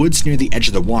 In the woods near the edge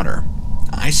of the water,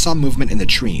 I saw movement in the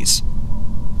trees.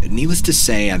 Needless to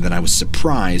say that I was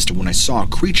surprised when I saw a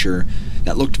creature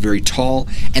that looked very tall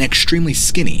and extremely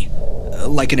skinny,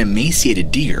 like an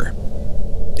emaciated deer.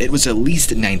 It was at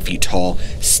least 9 feet tall,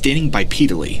 standing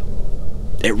bipedally.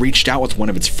 It reached out with one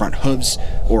of its front hooves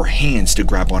or hands to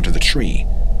grab onto the tree,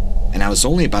 and I was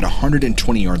only about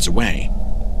 120 yards away.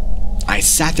 I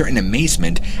sat there in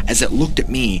amazement as it looked at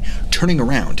me, turning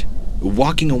around,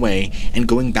 walking away, and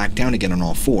going back down again on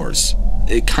all fours,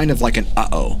 kind of like an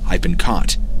uh-oh, I've been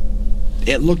caught.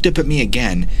 It looked up at me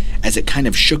again as it kind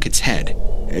of shook its head,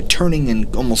 turning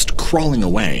and almost crawling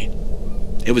away.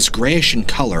 It was grayish in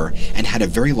color and had a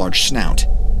very large snout.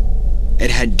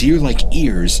 It had deer-like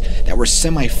ears that were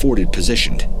semi-forward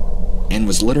positioned, and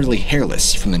was literally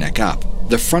hairless from the neck up.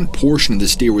 The front portion of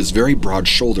this deer was very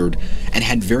broad-shouldered and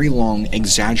had very long,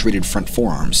 exaggerated front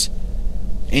forearms.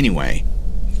 Anyway,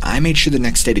 I made sure the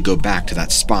next day to go back to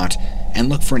that spot and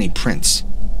look for any prints.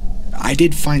 I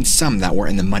did find some that were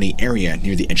in the muddy area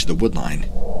near the edge of the woodline.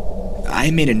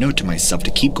 I made a note to myself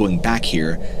to keep going back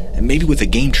here, maybe with a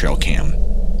game trail cam,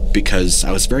 because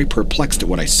I was very perplexed at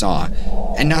what I saw,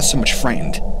 and not so much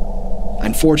frightened.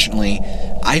 Unfortunately,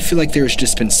 I feel like there's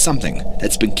just been something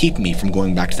that's been keeping me from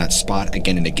going back to that spot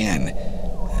again and again.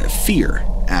 Fear,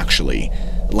 actually,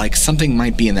 like something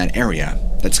might be in that area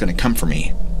that's going to come for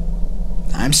me.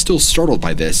 I'm still startled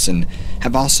by this and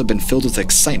have also been filled with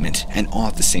excitement and awe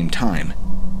at the same time.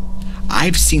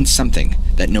 I've seen something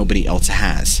that nobody else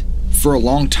has. For a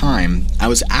long time, I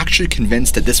was actually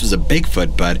convinced that this was a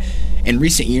Bigfoot, but in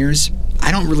recent years,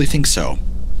 I don't really think so.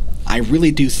 I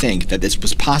really do think that this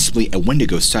was possibly a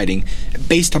Wendigo sighting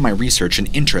based on my research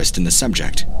and interest in the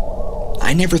subject.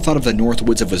 I never thought of the North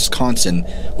Woods of Wisconsin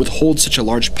would hold such a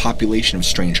large population of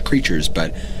strange creatures,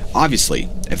 but obviously,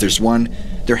 if there's one,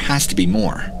 there has to be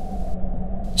more.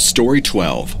 Story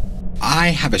 12. I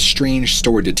have a strange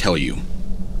story to tell you.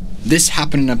 This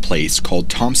happened in a place called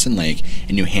Thompson Lake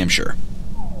in New Hampshire.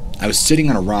 I was sitting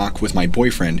on a rock with my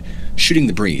boyfriend, shooting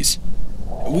the breeze.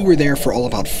 We were there for all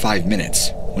about 5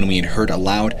 minutes when we had heard a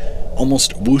loud,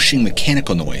 almost whooshing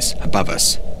mechanical noise above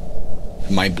us.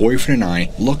 My boyfriend and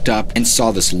I looked up and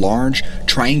saw this large,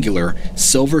 triangular,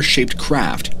 silver-shaped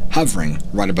craft hovering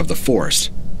right above the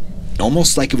forest,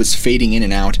 almost like it was fading in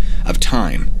and out of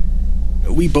time.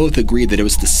 We both agreed that it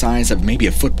was the size of maybe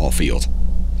a football field.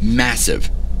 Massive.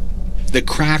 The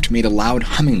craft made a loud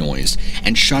humming noise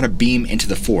and shot a beam into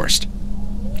the forest.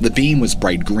 The beam was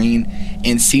bright green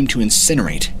and seemed to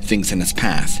incinerate things in its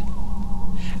path.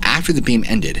 After the beam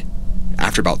ended,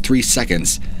 after about 3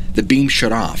 seconds, the beam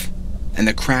shut off, and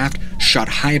the craft shot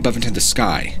high above into the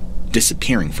sky,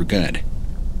 disappearing for good.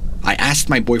 I asked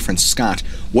my boyfriend Scott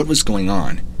what was going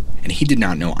on, and he did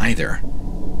not know either.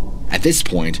 At this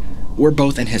point, we're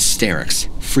both in hysterics,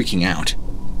 freaking out,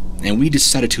 and we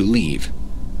decided to leave.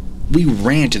 We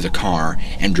ran to the car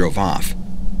and drove off.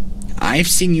 I've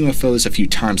seen UFOs a few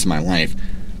times in my life,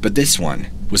 but this one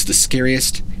was the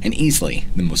scariest and easily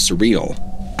the most surreal.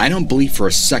 I don't believe for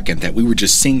a second that we were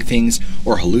just seeing things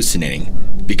or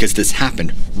hallucinating, because this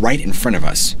happened right in front of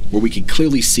us, where we could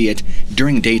clearly see it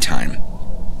during daytime.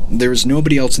 There was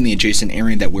nobody else in the adjacent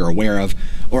area that we're aware of,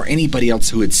 or anybody else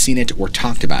who had seen it or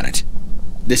talked about it.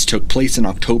 This took place in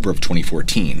October of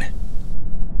 2014.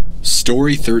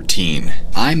 Story 13.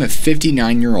 I'm a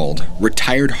 59-year-old,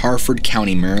 retired Harford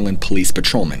County, Maryland police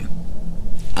patrolman.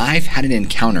 I've had an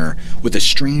encounter with a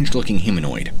strange-looking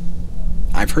humanoid.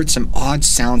 I've heard some odd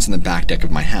sounds in the back deck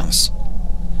of my house.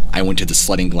 I went to the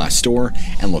sliding glass door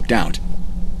and looked out.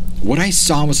 What I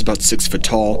saw was about 6 foot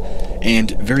tall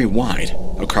and very wide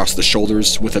across the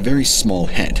shoulders with a very small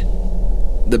head.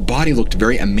 The body looked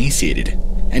very emaciated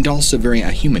and also very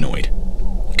humanoid,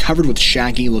 covered with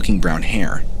shaggy-looking brown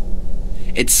hair.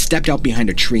 It stepped out behind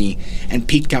a tree and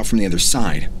peeked out from the other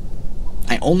side.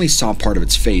 I only saw part of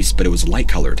its face, but it was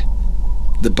light-colored.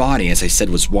 The body, as I said,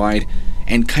 was wide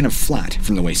and kind of flat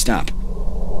from the waist up.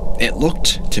 It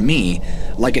looked, to me,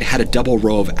 like it had a double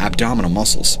row of abdominal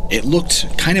muscles. It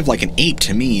looked kind of like an ape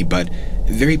to me, but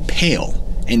very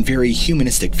pale and very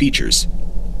humanistic features.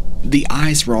 The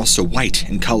eyes were also white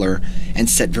in color and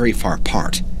set very far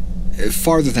apart,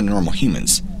 farther than normal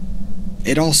humans.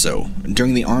 It also,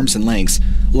 during the arms and legs,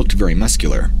 looked very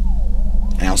muscular.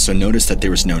 I also noticed that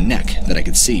there was no neck that I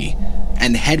could see,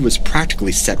 and the head was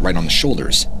practically set right on the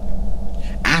shoulders.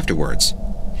 Afterwards,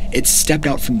 it stepped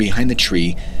out from behind the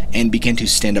tree and began to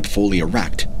stand up fully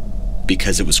erect,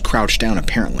 because it was crouched down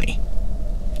apparently.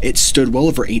 It stood well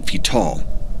over 8 feet tall,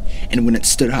 and when it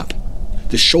stood up,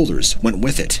 the shoulders went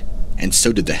with it, and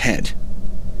so did the head.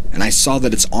 And I saw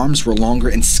that its arms were longer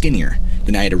and skinnier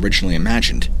than I had originally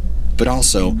imagined, but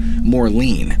also more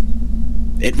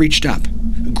lean. It reached up,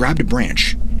 grabbed a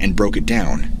branch, and broke it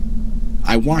down.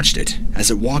 I watched it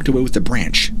as it walked away with the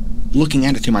branch, looking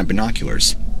at it through my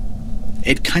binoculars.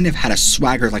 It kind of had a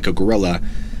swagger like a gorilla,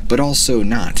 but also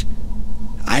not.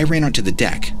 I ran onto the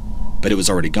deck, but it was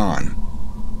already gone.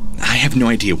 I have no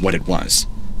idea what it was.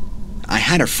 I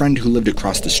had a friend who lived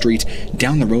across the street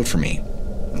down the road from me.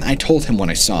 I told him what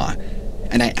I saw,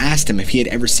 and I asked him if he had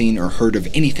ever seen or heard of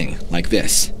anything like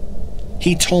this.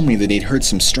 He told me that he'd heard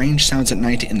some strange sounds at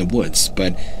night in the woods,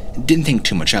 but didn't think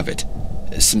too much of it.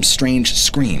 Some strange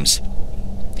screams.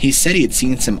 He said he had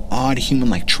seen some odd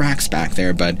human-like tracks back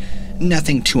there, but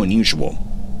nothing too unusual.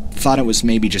 Thought it was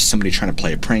maybe just somebody trying to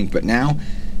play a prank, but now,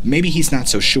 maybe he's not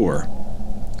so sure.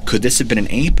 Could this have been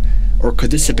an ape, or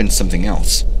could this have been something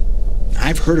else?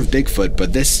 I've heard of Bigfoot,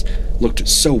 but this looked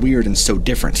so weird and so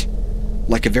different.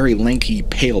 Like a very lanky,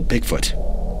 pale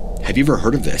Bigfoot. Have you ever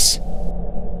heard of this?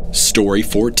 Story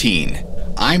 14.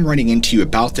 I'm writing into you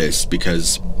about this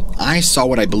because I saw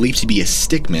what I believe to be a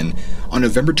stickman on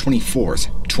November 24th,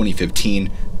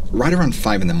 2015, right around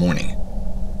 5 in the morning.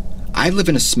 I live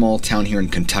in a small town here in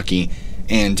Kentucky,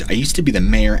 and I used to be the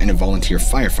mayor and a volunteer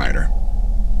firefighter.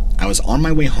 I was on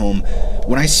my way home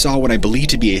when I saw what I believe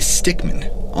to be a stickman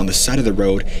on the side of the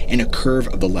road in a curve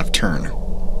of the left turn.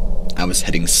 I was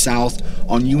heading south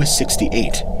on US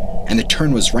 68, and the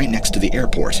turn was right next to the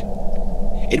airport.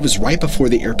 It was right before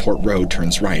the airport road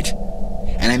turns right,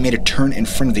 and I made a turn in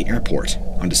front of the airport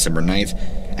on December 9th,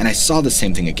 and I saw the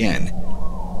same thing again.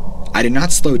 I did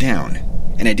not slow down,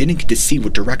 and I didn't get to see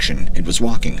what direction it was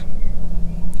walking.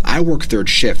 I work third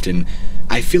shift, and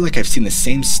I feel like I've seen the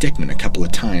same stickman a couple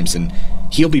of times, and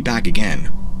he'll be back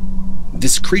again.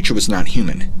 This creature was not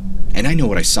human, and I know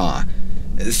what I saw.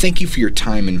 Thank you for your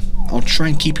time, and I'll try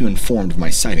and keep you informed of my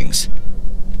sightings.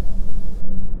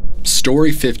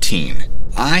 Story 15.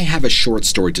 I have a short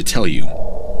story to tell you.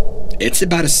 It's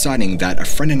about a sighting that a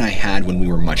friend and I had when we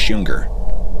were much younger.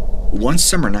 One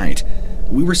summer night,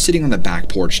 we were sitting on the back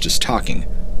porch just talking.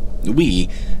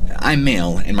 I'm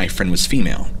male and my friend was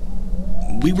female.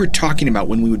 We were talking about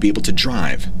when we would be able to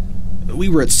drive. We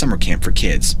were at summer camp for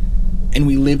kids, and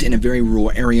we lived in a very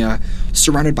rural area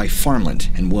surrounded by farmland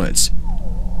and woods.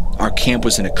 Our camp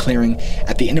was in a clearing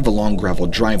at the end of a long gravel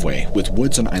driveway with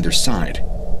woods on either side.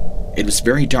 It was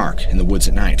very dark in the woods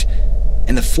at night,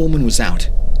 and the full moon was out,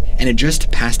 and had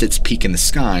just passed its peak in the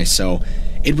sky, so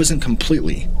it wasn't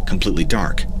completely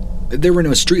dark. There were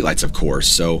no streetlights, of course,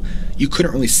 so you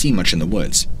couldn't really see much in the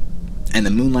woods. And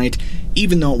the moonlight,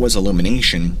 even though it was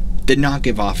illumination, did not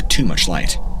give off too much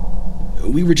light.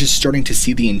 We were just starting to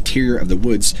see the interior of the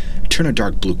woods turn a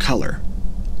dark blue color,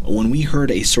 when we heard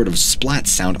a sort of splat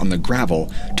sound on the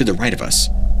gravel to the right of us.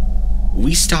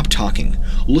 We stopped talking,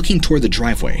 looking toward the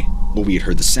driveway where we had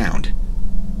heard the sound,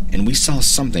 and we saw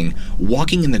something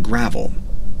walking in the gravel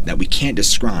that we can't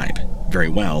describe very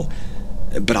well,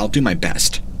 but I'll do my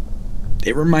best.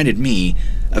 It reminded me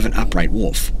of an upright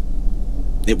wolf.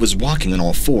 It was walking on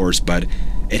all fours, but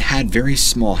it had very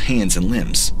small hands and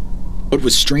limbs. What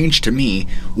was strange to me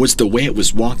was the way it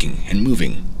was walking and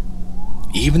moving.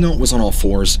 Even though it was on all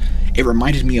fours, It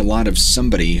reminded me a lot of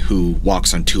somebody who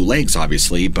walks on two legs,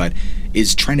 obviously, but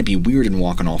is trying to be weird and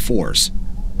walk on all fours.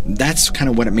 That's kind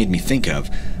of what it made me think of,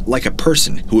 like a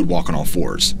person who would walk on all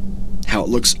fours. How it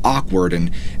looks awkward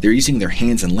and they're using their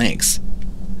hands and legs.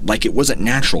 Like it wasn't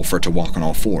natural for it to walk on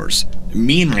all fours.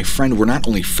 Me and my friend were not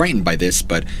only frightened by this,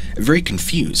 but very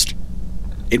confused.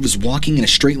 It was walking in a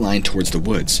straight line towards the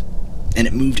woods, and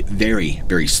it moved very,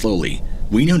 very slowly.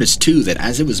 We noticed too that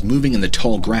as it was moving in the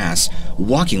tall grass,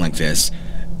 walking like this,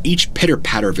 each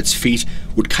pitter-patter of its feet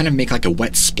would kind of make like a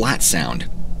wet splat sound.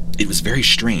 It was very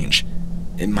strange.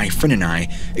 And my friend and I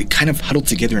kind of huddled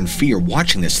together in fear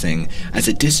watching this thing as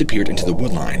it disappeared into the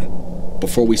woodline,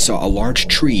 before we saw a large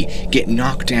tree get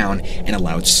knocked down and a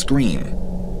loud scream.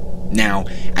 Now,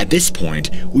 at this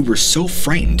point, we were so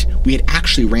frightened we had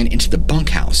actually ran into the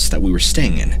bunkhouse that we were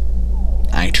staying in.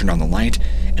 I turned on the light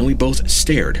and we both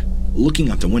stared, looking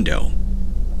out the window.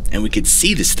 And we could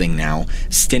see this thing now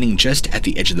standing just at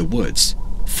the edge of the woods,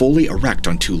 fully erect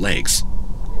on two legs.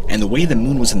 And the way the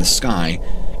moon was in the sky,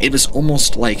 it was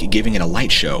almost like giving it a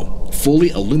light show, fully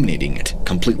illuminating it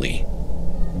completely.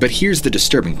 But here's the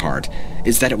disturbing part,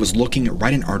 is that it was looking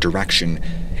right in our direction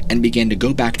and began to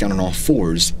go back down on all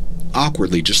fours,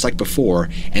 awkwardly just like before,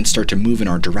 and start to move in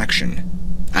our direction.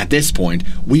 At this point,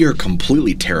 we are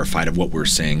completely terrified of what we're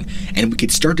seeing, and we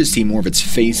could start to see more of its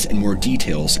face and more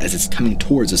details as it's coming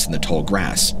towards us in the tall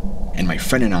grass. And my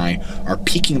friend and I are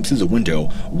peeking up through the window,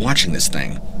 watching this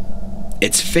thing.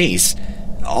 Its face,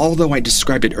 although I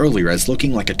described it earlier as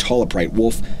looking like a tall upright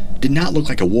wolf, did not look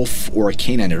like a wolf or a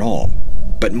canine at all,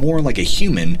 but more like a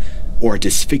human or a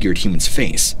disfigured human's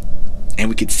face. And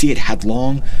we could see it had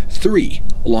three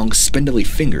long spindly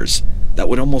fingers that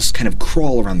would almost kind of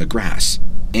crawl around the grass.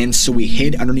 And so we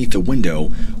hid underneath the window,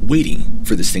 waiting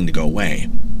for this thing to go away.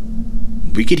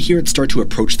 We could hear it start to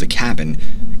approach the cabin,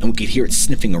 and we could hear it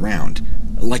sniffing around,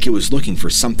 like it was looking for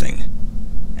something.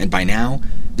 And by now,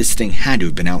 this thing had to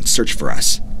have been out in search for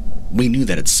us. We knew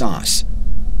that it saw us.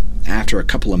 After a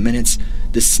couple of minutes,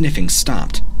 the sniffing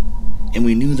stopped, and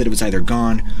we knew that it was either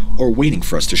gone or waiting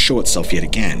for us to show itself yet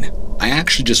again. I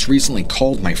actually just recently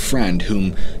called my friend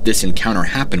whom this encounter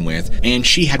happened with, and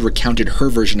she had recounted her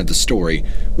version of the story,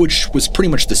 which was pretty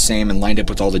much the same and lined up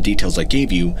with all the details I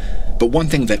gave you, but one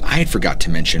thing that I had forgot to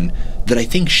mention, that I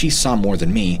think she saw more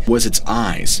than me, was its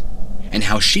eyes, and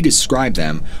how she described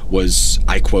them was,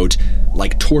 I quote,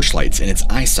 like torchlights in its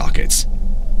eye sockets.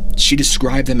 She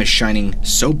described them as shining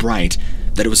so bright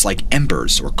that it was like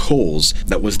embers or coals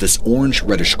that was this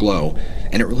orange-reddish glow,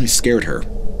 and it really scared her.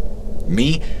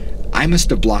 Me, I must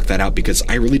have blocked that out because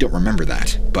I really don't remember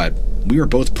that, but we were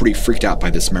both pretty freaked out by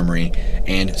this memory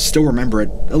and still remember it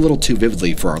a little too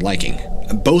vividly for our liking.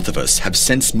 Both of us have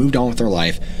since moved on with our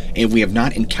life, and we have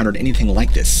not encountered anything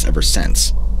like this ever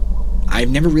since. I've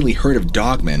never really heard of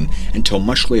dogmen until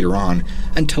much later on,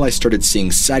 until I started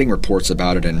seeing sighting reports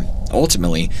about it and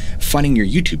ultimately finding your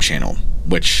YouTube channel,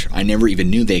 which I never even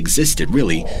knew they existed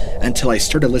really, until I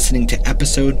started listening to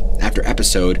episode after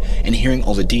episode and hearing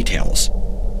all the details.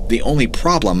 The only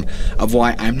problem of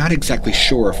why I'm not exactly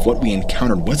sure if what we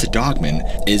encountered was a dogman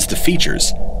is the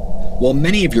features. While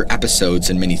many of your episodes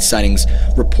and many sightings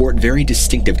report very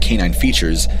distinctive canine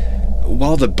features,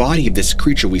 while the body of this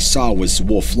creature we saw was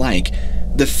wolf-like,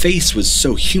 the face was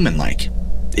so human-like.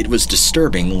 It was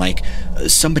disturbing, like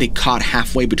somebody caught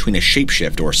halfway between a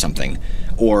shapeshift or something,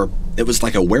 or it was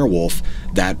like a werewolf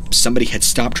that somebody had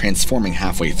stopped transforming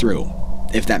halfway through,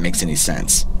 if that makes any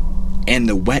sense. And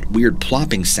the wet, weird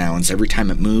plopping sounds every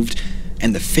time it moved,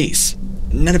 and the face,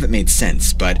 none of it made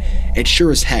sense, but it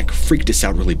sure as heck freaked us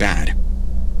out really bad.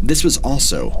 This was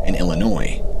also in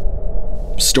Illinois.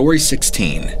 Story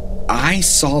 16. I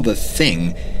saw the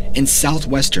thing in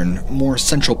southwestern, more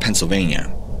central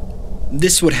Pennsylvania.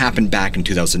 This would happen back in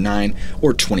 2009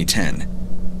 or 2010.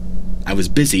 I was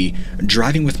busy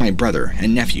driving with my brother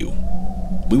and nephew.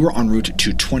 We were en route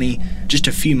to 20, just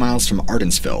a few miles from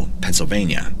Ardensville,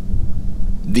 Pennsylvania.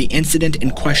 The incident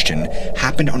in question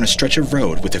happened on a stretch of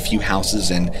road with a few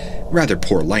houses and rather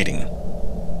poor lighting.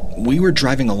 We were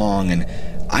driving along and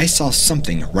I saw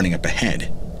something running up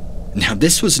ahead. Now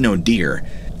this was no deer,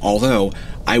 although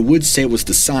I would say it was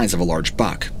the size of a large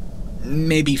buck,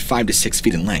 maybe 5 to 6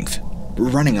 feet in length,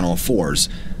 running on all fours,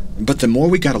 but the more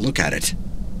we got a look at it,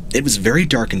 it was very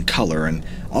dark in color and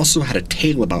also had a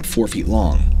tail about 4 feet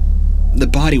long. The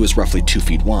body was roughly 2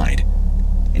 feet wide,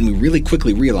 and we really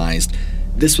quickly realized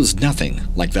this was nothing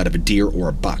like that of a deer or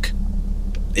a buck.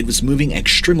 It was moving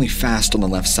extremely fast on the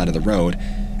left side of the road,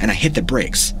 and I hit the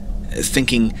brakes,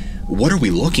 thinking, what are we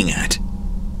looking at?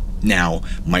 Now,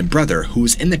 my brother, who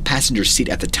was in the passenger seat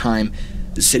at the time,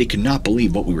 said he could not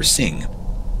believe what we were seeing.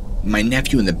 My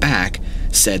nephew in the back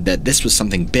said that this was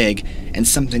something big and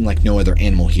something like no other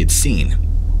animal he had seen.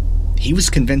 He was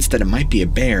convinced that it might be a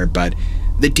bear, but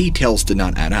the details did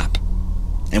not add up.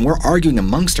 And we're arguing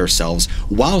amongst ourselves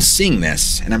while seeing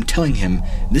this, and I'm telling him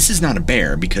this is not a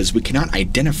bear because we cannot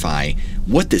identify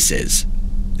what this is.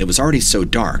 It was already so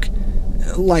dark.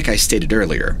 Like I stated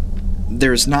earlier,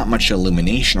 there's not much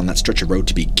illumination on that stretch of road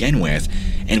to begin with,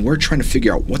 and we're trying to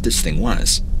figure out what this thing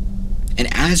was. And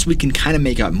as we can kind of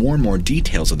make out more and more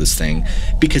details of this thing,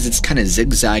 because it's kind of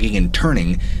zigzagging and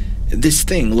turning, this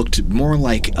thing looked more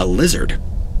like a lizard,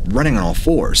 running on all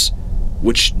fours,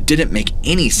 which didn't make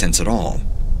any sense at all.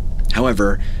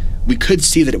 However, we could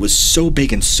see that it was so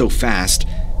big and so fast,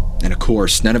 and of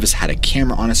course, none of us had a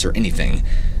camera on us or anything.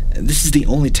 This is the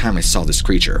only time I saw this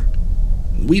creature.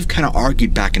 We've kind of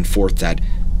argued back and forth that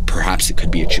perhaps it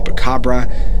could be a chupacabra,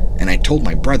 and I told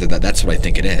my brother that that's what I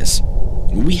think it is.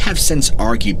 We have since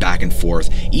argued back and forth,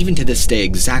 even to this day,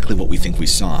 exactly what we think we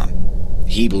saw.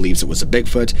 He believes it was a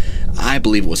Bigfoot, I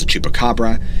believe it was a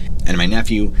chupacabra, and my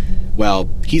nephew, well,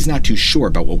 he's not too sure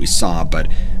about what we saw, but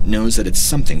knows that it's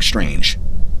something strange.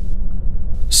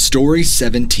 Story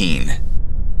 17.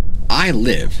 I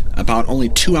live about only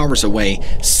 2 hours away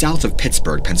south of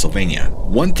Pittsburgh, Pennsylvania.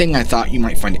 One thing I thought you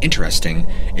might find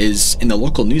interesting is in the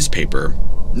local newspaper,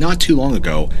 not too long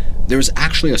ago, there was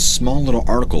actually a small little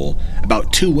article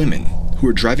about 2 women who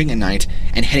were driving at night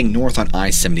and heading north on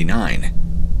I-79.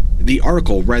 The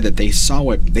article read that they saw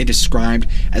what they described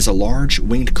as a large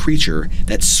winged creature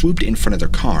that swooped in front of their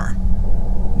car.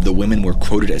 The women were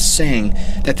quoted as saying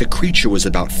that the creature was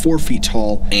about 4 feet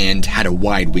tall and had a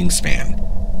wide wingspan.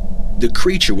 The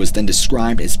creature was then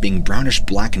described as being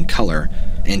brownish-black in color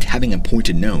and having a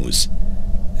pointed nose.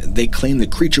 They claimed the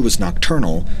creature was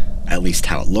nocturnal, at least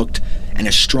how it looked, and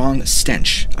a strong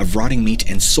stench of rotting meat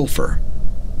and sulfur.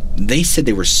 They said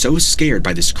they were so scared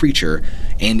by this creature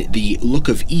and the look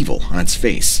of evil on its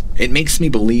face. It makes me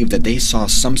believe that they saw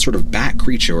some sort of bat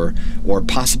creature or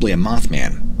possibly a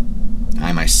Mothman.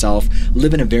 I myself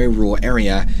live in a very rural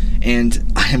area,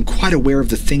 and I am quite aware of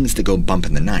the things that go bump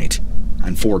in the night,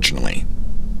 unfortunately.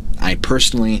 I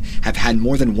personally have had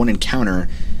more than one encounter,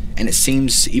 and it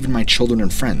seems even my children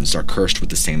and friends are cursed with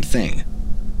the same thing.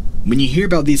 When you hear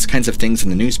about these kinds of things in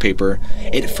the newspaper,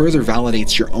 it further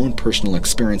validates your own personal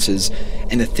experiences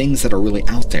and the things that are really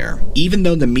out there. Even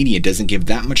though the media doesn't give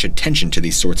that much attention to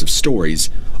these sorts of stories,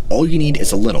 all you need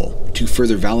is a little to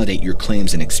further validate your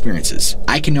claims and experiences.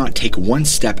 I cannot take one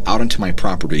step out onto my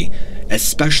property,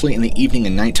 especially in the evening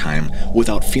and nighttime,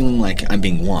 without feeling like I'm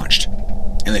being watched.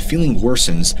 And the feeling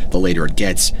worsens the later it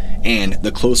gets, and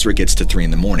the closer it gets to 3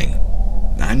 in the morning.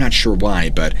 I'm not sure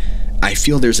why, but I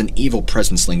feel there's an evil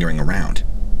presence lingering around.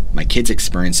 My kids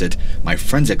experience it, my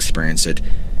friends experience it,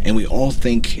 and we all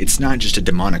think it's not just a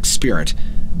demonic spirit,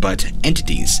 but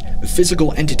entities,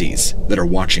 physical entities that are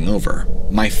watching over.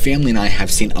 My family and I have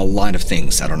seen a lot of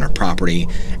things out on our property,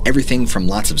 everything from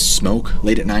lots of smoke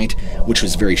late at night, which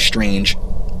was very strange,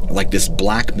 like this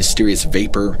black mysterious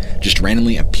vapor just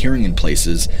randomly appearing in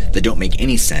places that don't make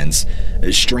any sense,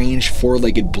 strange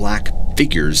 4-legged black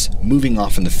figures moving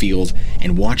off in the field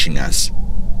and watching us.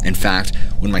 In fact,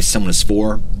 when my son was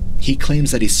 4, he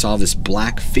claims that he saw this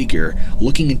black figure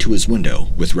looking into his window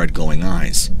with red glowing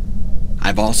eyes.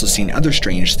 I've also seen other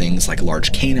strange things like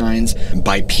large canines,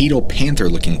 bipedal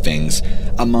panther-looking things,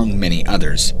 among many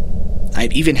others.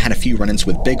 I've even had a few run-ins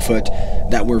with Bigfoot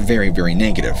that were very, very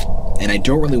negative, and I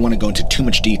don't really want to go into too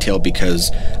much detail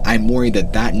because I'm worried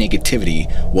that that negativity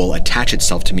will attach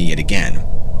itself to me yet again.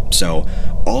 So,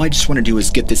 all I just want to do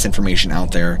is get this information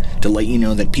out there to let you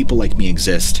know that people like me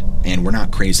exist, and we're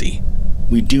not crazy.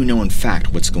 We do know in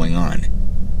fact what's going on.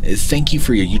 Thank you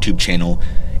for your YouTube channel.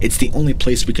 It's the only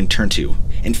place we can turn to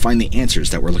and find the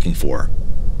answers that we're looking for.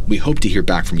 We hope to hear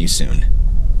back from you soon.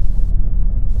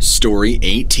 Story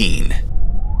 18.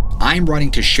 I'm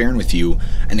writing to share with you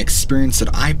an experience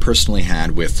that I personally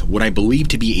had with what I believe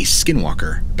to be a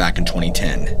skinwalker back in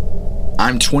 2010.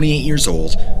 I'm 28 years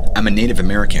old. I'm a Native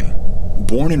American,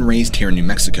 born and raised here in New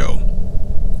Mexico.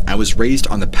 I was raised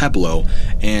on the Pueblo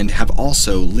and have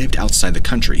also lived outside the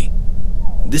country.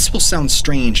 This will sound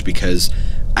strange because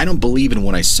I don't believe in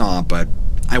what I saw, but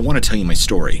I want to tell you my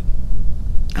story.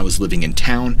 I was living in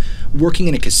town, working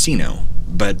in a casino,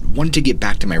 but wanted to get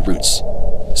back to my roots.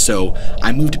 So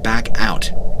I moved back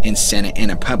out in Santa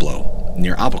Ana Pueblo,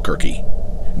 near Albuquerque,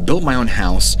 built my own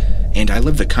house, and I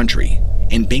live the country,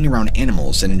 and being around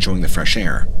animals and enjoying the fresh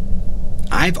air.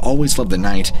 I've always loved the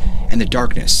night and the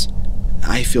darkness.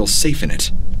 I feel safe in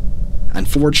it.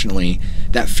 Unfortunately,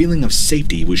 that feeling of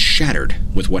safety was shattered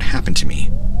with what happened to me.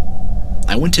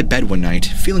 I went to bed one night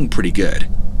feeling pretty good.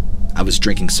 I was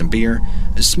drinking some beer,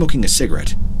 smoking a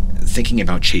cigarette, thinking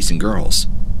about chasing girls.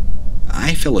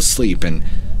 I fell asleep, and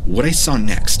what I saw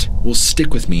next will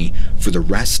stick with me for the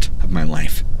rest of my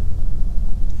life.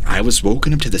 I was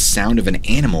woken up to the sound of an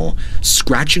animal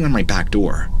scratching on my back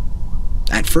door.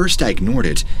 At first I ignored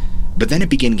it, but then it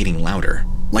began getting louder,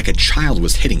 like a child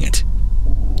was hitting it.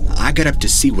 I got up to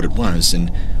see what it was, and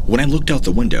when I looked out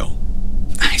the window,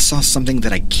 I saw something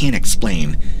that I can't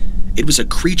explain. It was a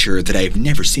creature that I have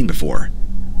never seen before.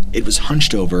 It was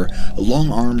hunched over,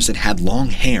 long arms that had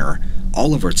long hair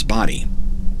all over its body.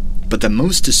 But the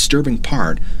most disturbing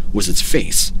part was its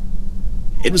face.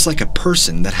 It was like a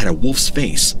person that had a wolf's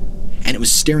face, and it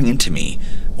was staring into me,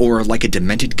 or like a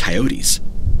demented coyote's.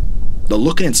 The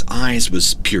look in its eyes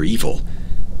was pure evil,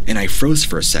 and I froze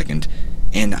for a second,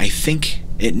 and I think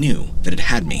it knew that it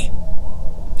had me.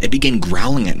 It began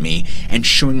growling at me and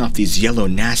showing off these yellow,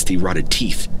 nasty, rotted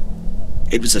teeth.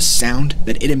 It was a sound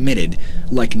that it emitted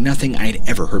like nothing I had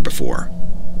ever heard before.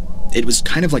 It was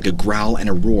kind of like a growl and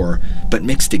a roar, but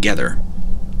mixed together.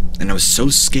 And I was so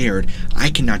scared I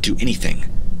could not do anything,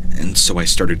 and so I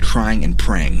started crying and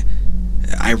praying.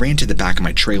 I ran to the back of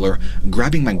my trailer,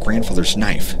 grabbing my grandfather's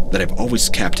knife that I've always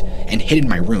kept and hid in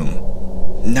my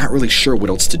room, not really sure what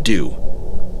else to do.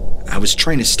 I was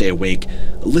trying to stay awake,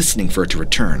 listening for it to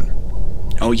return.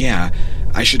 Oh yeah,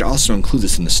 I should also include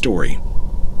this in the story.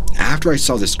 After I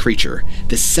saw this creature,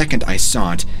 the second I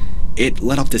saw it, it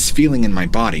let off this feeling in my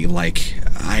body like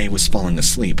I was falling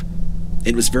asleep.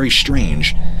 It was very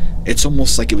strange. It's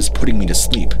almost like it was putting me to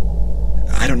sleep.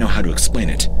 I don't know how to explain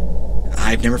it.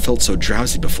 I've never felt so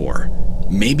drowsy before.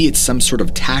 Maybe it's some sort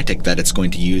of tactic that it's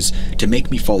going to use to make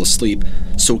me fall asleep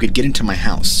so it could get into my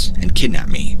house and kidnap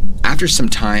me. After some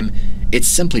time, it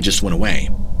simply just went away.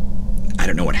 I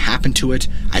don't know what happened to it,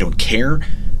 I don't care,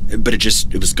 but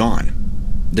it was gone.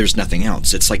 There's nothing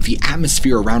else. It's like the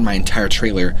atmosphere around my entire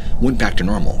trailer went back to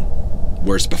normal.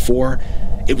 Whereas before,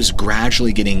 it was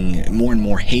gradually getting more and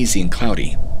more hazy and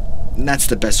cloudy. And that's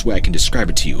the best way I can describe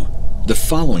it to you. The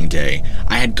following day,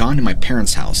 I had gone to my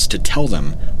parents' house to tell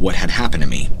them what had happened to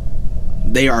me.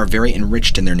 They are very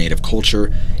enriched in their native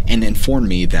culture and informed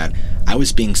me that I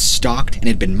was being stalked and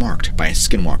had been marked by a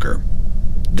skinwalker,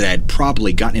 that I had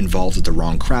probably gotten involved with the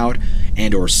wrong crowd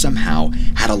and or somehow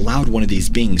had allowed one of these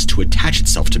beings to attach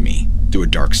itself to me through a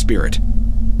dark spirit.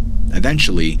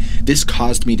 Eventually, this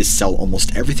caused me to sell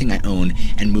almost everything I own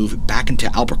and move back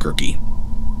into Albuquerque.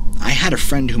 I had a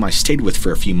friend whom I stayed with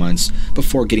for a few months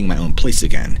before getting my own place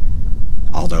again.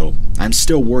 Although, I'm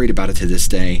still worried about it to this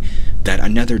day, that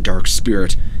another dark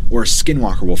spirit or a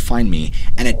skinwalker will find me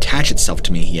and attach itself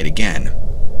to me yet again.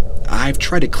 I've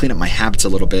tried to clean up my habits a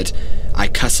little bit. I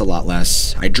cuss a lot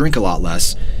less, I drink a lot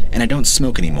less, and I don't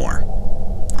smoke anymore.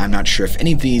 I'm not sure if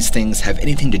any of these things have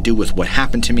anything to do with what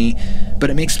happened to me,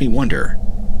 but it makes me wonder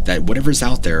that whatever's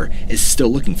out there is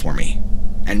still looking for me,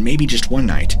 and maybe just one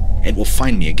night it will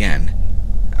find me again.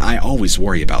 I always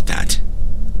worry about that.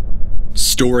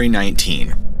 Story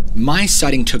 19. My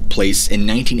sighting took place in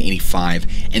 1985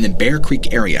 in the Bear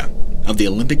Creek area of the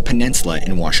Olympic Peninsula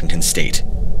in Washington State.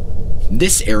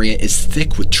 This area is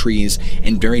thick with trees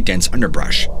and very dense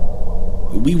underbrush.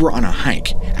 We were on a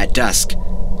hike at dusk,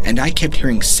 and I kept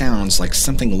hearing sounds like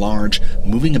something large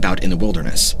moving about in the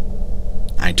wilderness.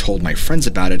 I told my friends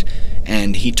about it,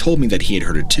 and he told me that he had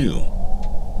heard it too.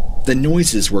 The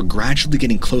noises were gradually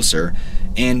getting closer,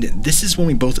 and this is when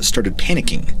we both started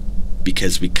panicking,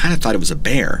 because we kind of thought it was a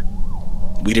bear.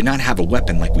 We did not have a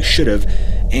weapon like we should have,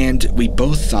 and we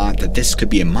both thought that this could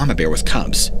be a mama bear with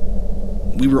cubs.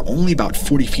 We were only about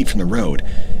 40 feet from the road,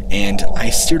 and I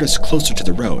steered us closer to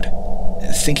the road,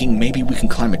 thinking maybe we can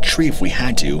climb a tree if we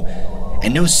had to,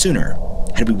 and no sooner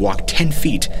had we walked 10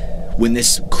 feet when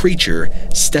this creature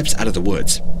steps out of the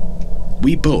woods.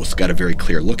 We both got a very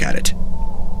clear look at it.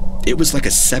 It was like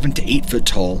a 7 to 8 foot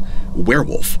tall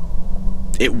werewolf.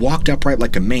 It walked upright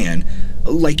like a man,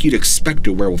 like you'd expect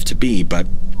a werewolf to be, but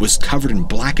was covered in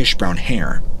blackish brown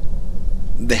hair.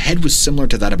 The head was similar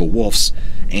to that of a wolf's,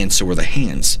 and so were the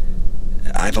hands.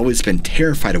 I've always been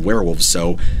terrified of werewolves,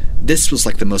 so this was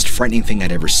like the most frightening thing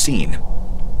I'd ever seen.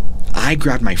 I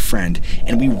grabbed my friend,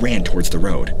 and we ran towards the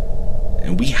road.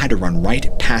 And we had to run right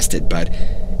past it, but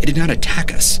it did not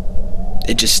attack us.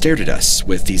 It just stared at us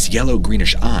with these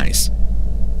yellow-greenish eyes.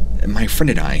 My friend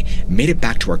and I made it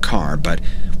back to our car, but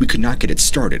we could not get it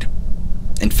started.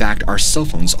 In fact, our cell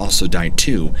phones also died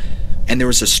too, and there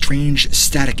was a strange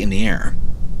static in the air.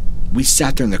 We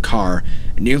sat there in the car,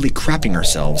 nearly crapping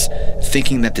ourselves,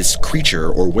 thinking that this creature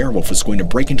or werewolf was going to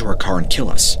break into our car and kill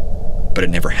us. But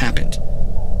it never happened.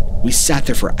 We sat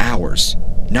there for hours,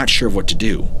 not sure of what to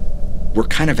do. We're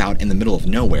kind of out in the middle of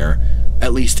nowhere,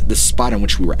 At least the spot on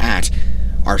which we were at.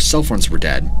 Our cell phones were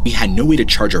dead. We had no way to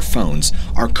charge our phones.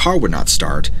 Our car would not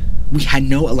start. We had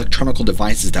no electronic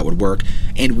devices that would work,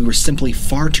 and we were simply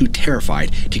far too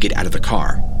terrified to get out of the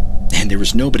car. And there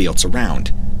was nobody else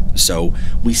around. So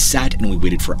we sat and we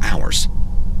waited for hours.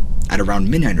 At around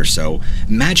midnight or so,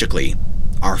 magically,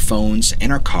 our phones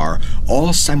and our car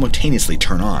all simultaneously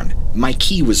turn on. My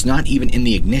key was not even in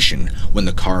the ignition when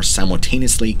the car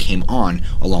simultaneously came on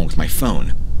along with my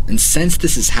phone. And since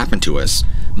this has happened to us,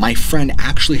 my friend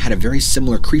actually had a very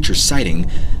similar creature sighting,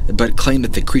 but claimed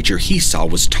that the creature he saw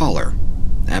was taller.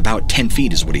 About 10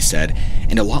 feet is what he said,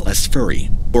 and a lot less furry,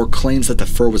 or claims that the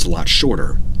fur was a lot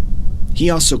shorter. He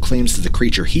also claims that the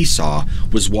creature he saw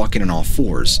was walking on all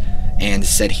fours, and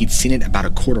said he'd seen it about a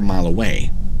quarter mile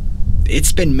away.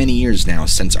 It's been many years now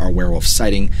since our werewolf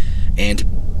sighting, and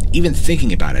even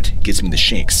thinking about it gives me the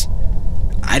shakes.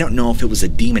 I don't know if it was a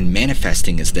demon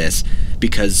manifesting as this,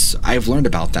 because I've learned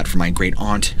about that from my great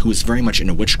aunt, who is very much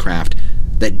into witchcraft,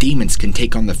 that demons can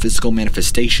take on the physical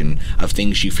manifestation of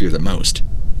things you fear the most,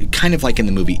 kind of like in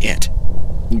the movie It.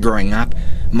 Growing up,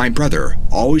 my brother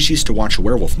always used to watch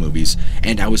werewolf movies,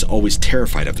 and I was always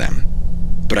terrified of them.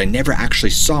 But I never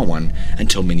actually saw one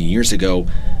until many years ago,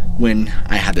 when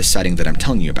I had the sighting that I'm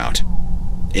telling you about.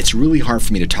 It's really hard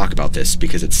for me to talk about this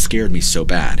because it scared me so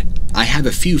bad. I have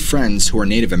a few friends who are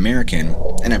Native American,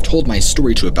 and I've told my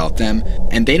story to about them,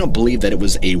 and they don't believe that it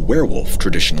was a werewolf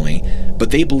traditionally,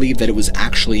 but they believe that it was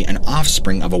actually an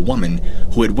offspring of a woman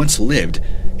who had once lived,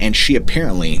 and she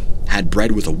apparently had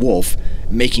bred with a wolf,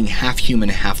 making half-human,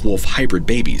 half-wolf hybrid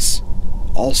babies,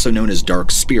 also known as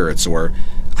dark spirits, or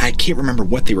I can't remember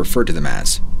what they referred to them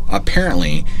as.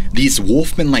 Apparently, these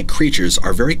wolfman-like creatures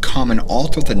are very common all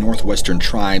throughout the northwestern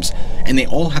tribes, and they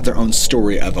all have their own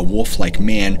story of a wolf-like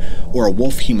man or a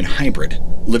wolf-human hybrid,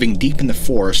 living deep in the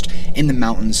forest, in the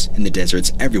mountains, in the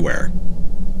deserts, everywhere.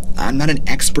 I'm not an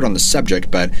expert on the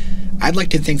subject, but I'd like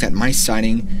to think that my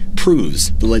sighting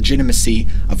proves the legitimacy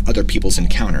of other people's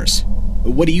encounters.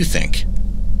 What do you think?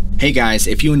 Hey guys,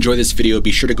 if you enjoyed this video,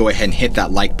 be sure to go ahead and hit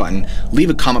that like button,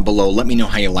 leave a comment below, let me know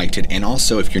how you liked it, and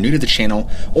also if you're new to the channel,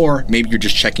 or maybe you're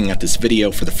just checking out this video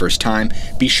for the first time,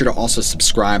 be sure to also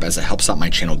subscribe as it helps out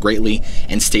my channel greatly,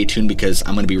 and stay tuned because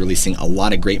I'm going to be releasing a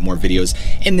lot of great more videos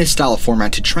in this style of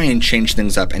format to try and change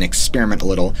things up and experiment a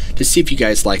little to see if you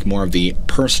guys like more of the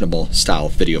personable style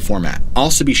video format.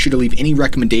 Also be sure to leave any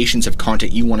recommendations of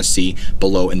content you want to see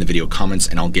below in the video comments,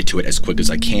 and I'll get to it as quick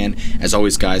as I can. As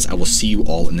always guys, I will see you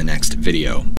all in the next video.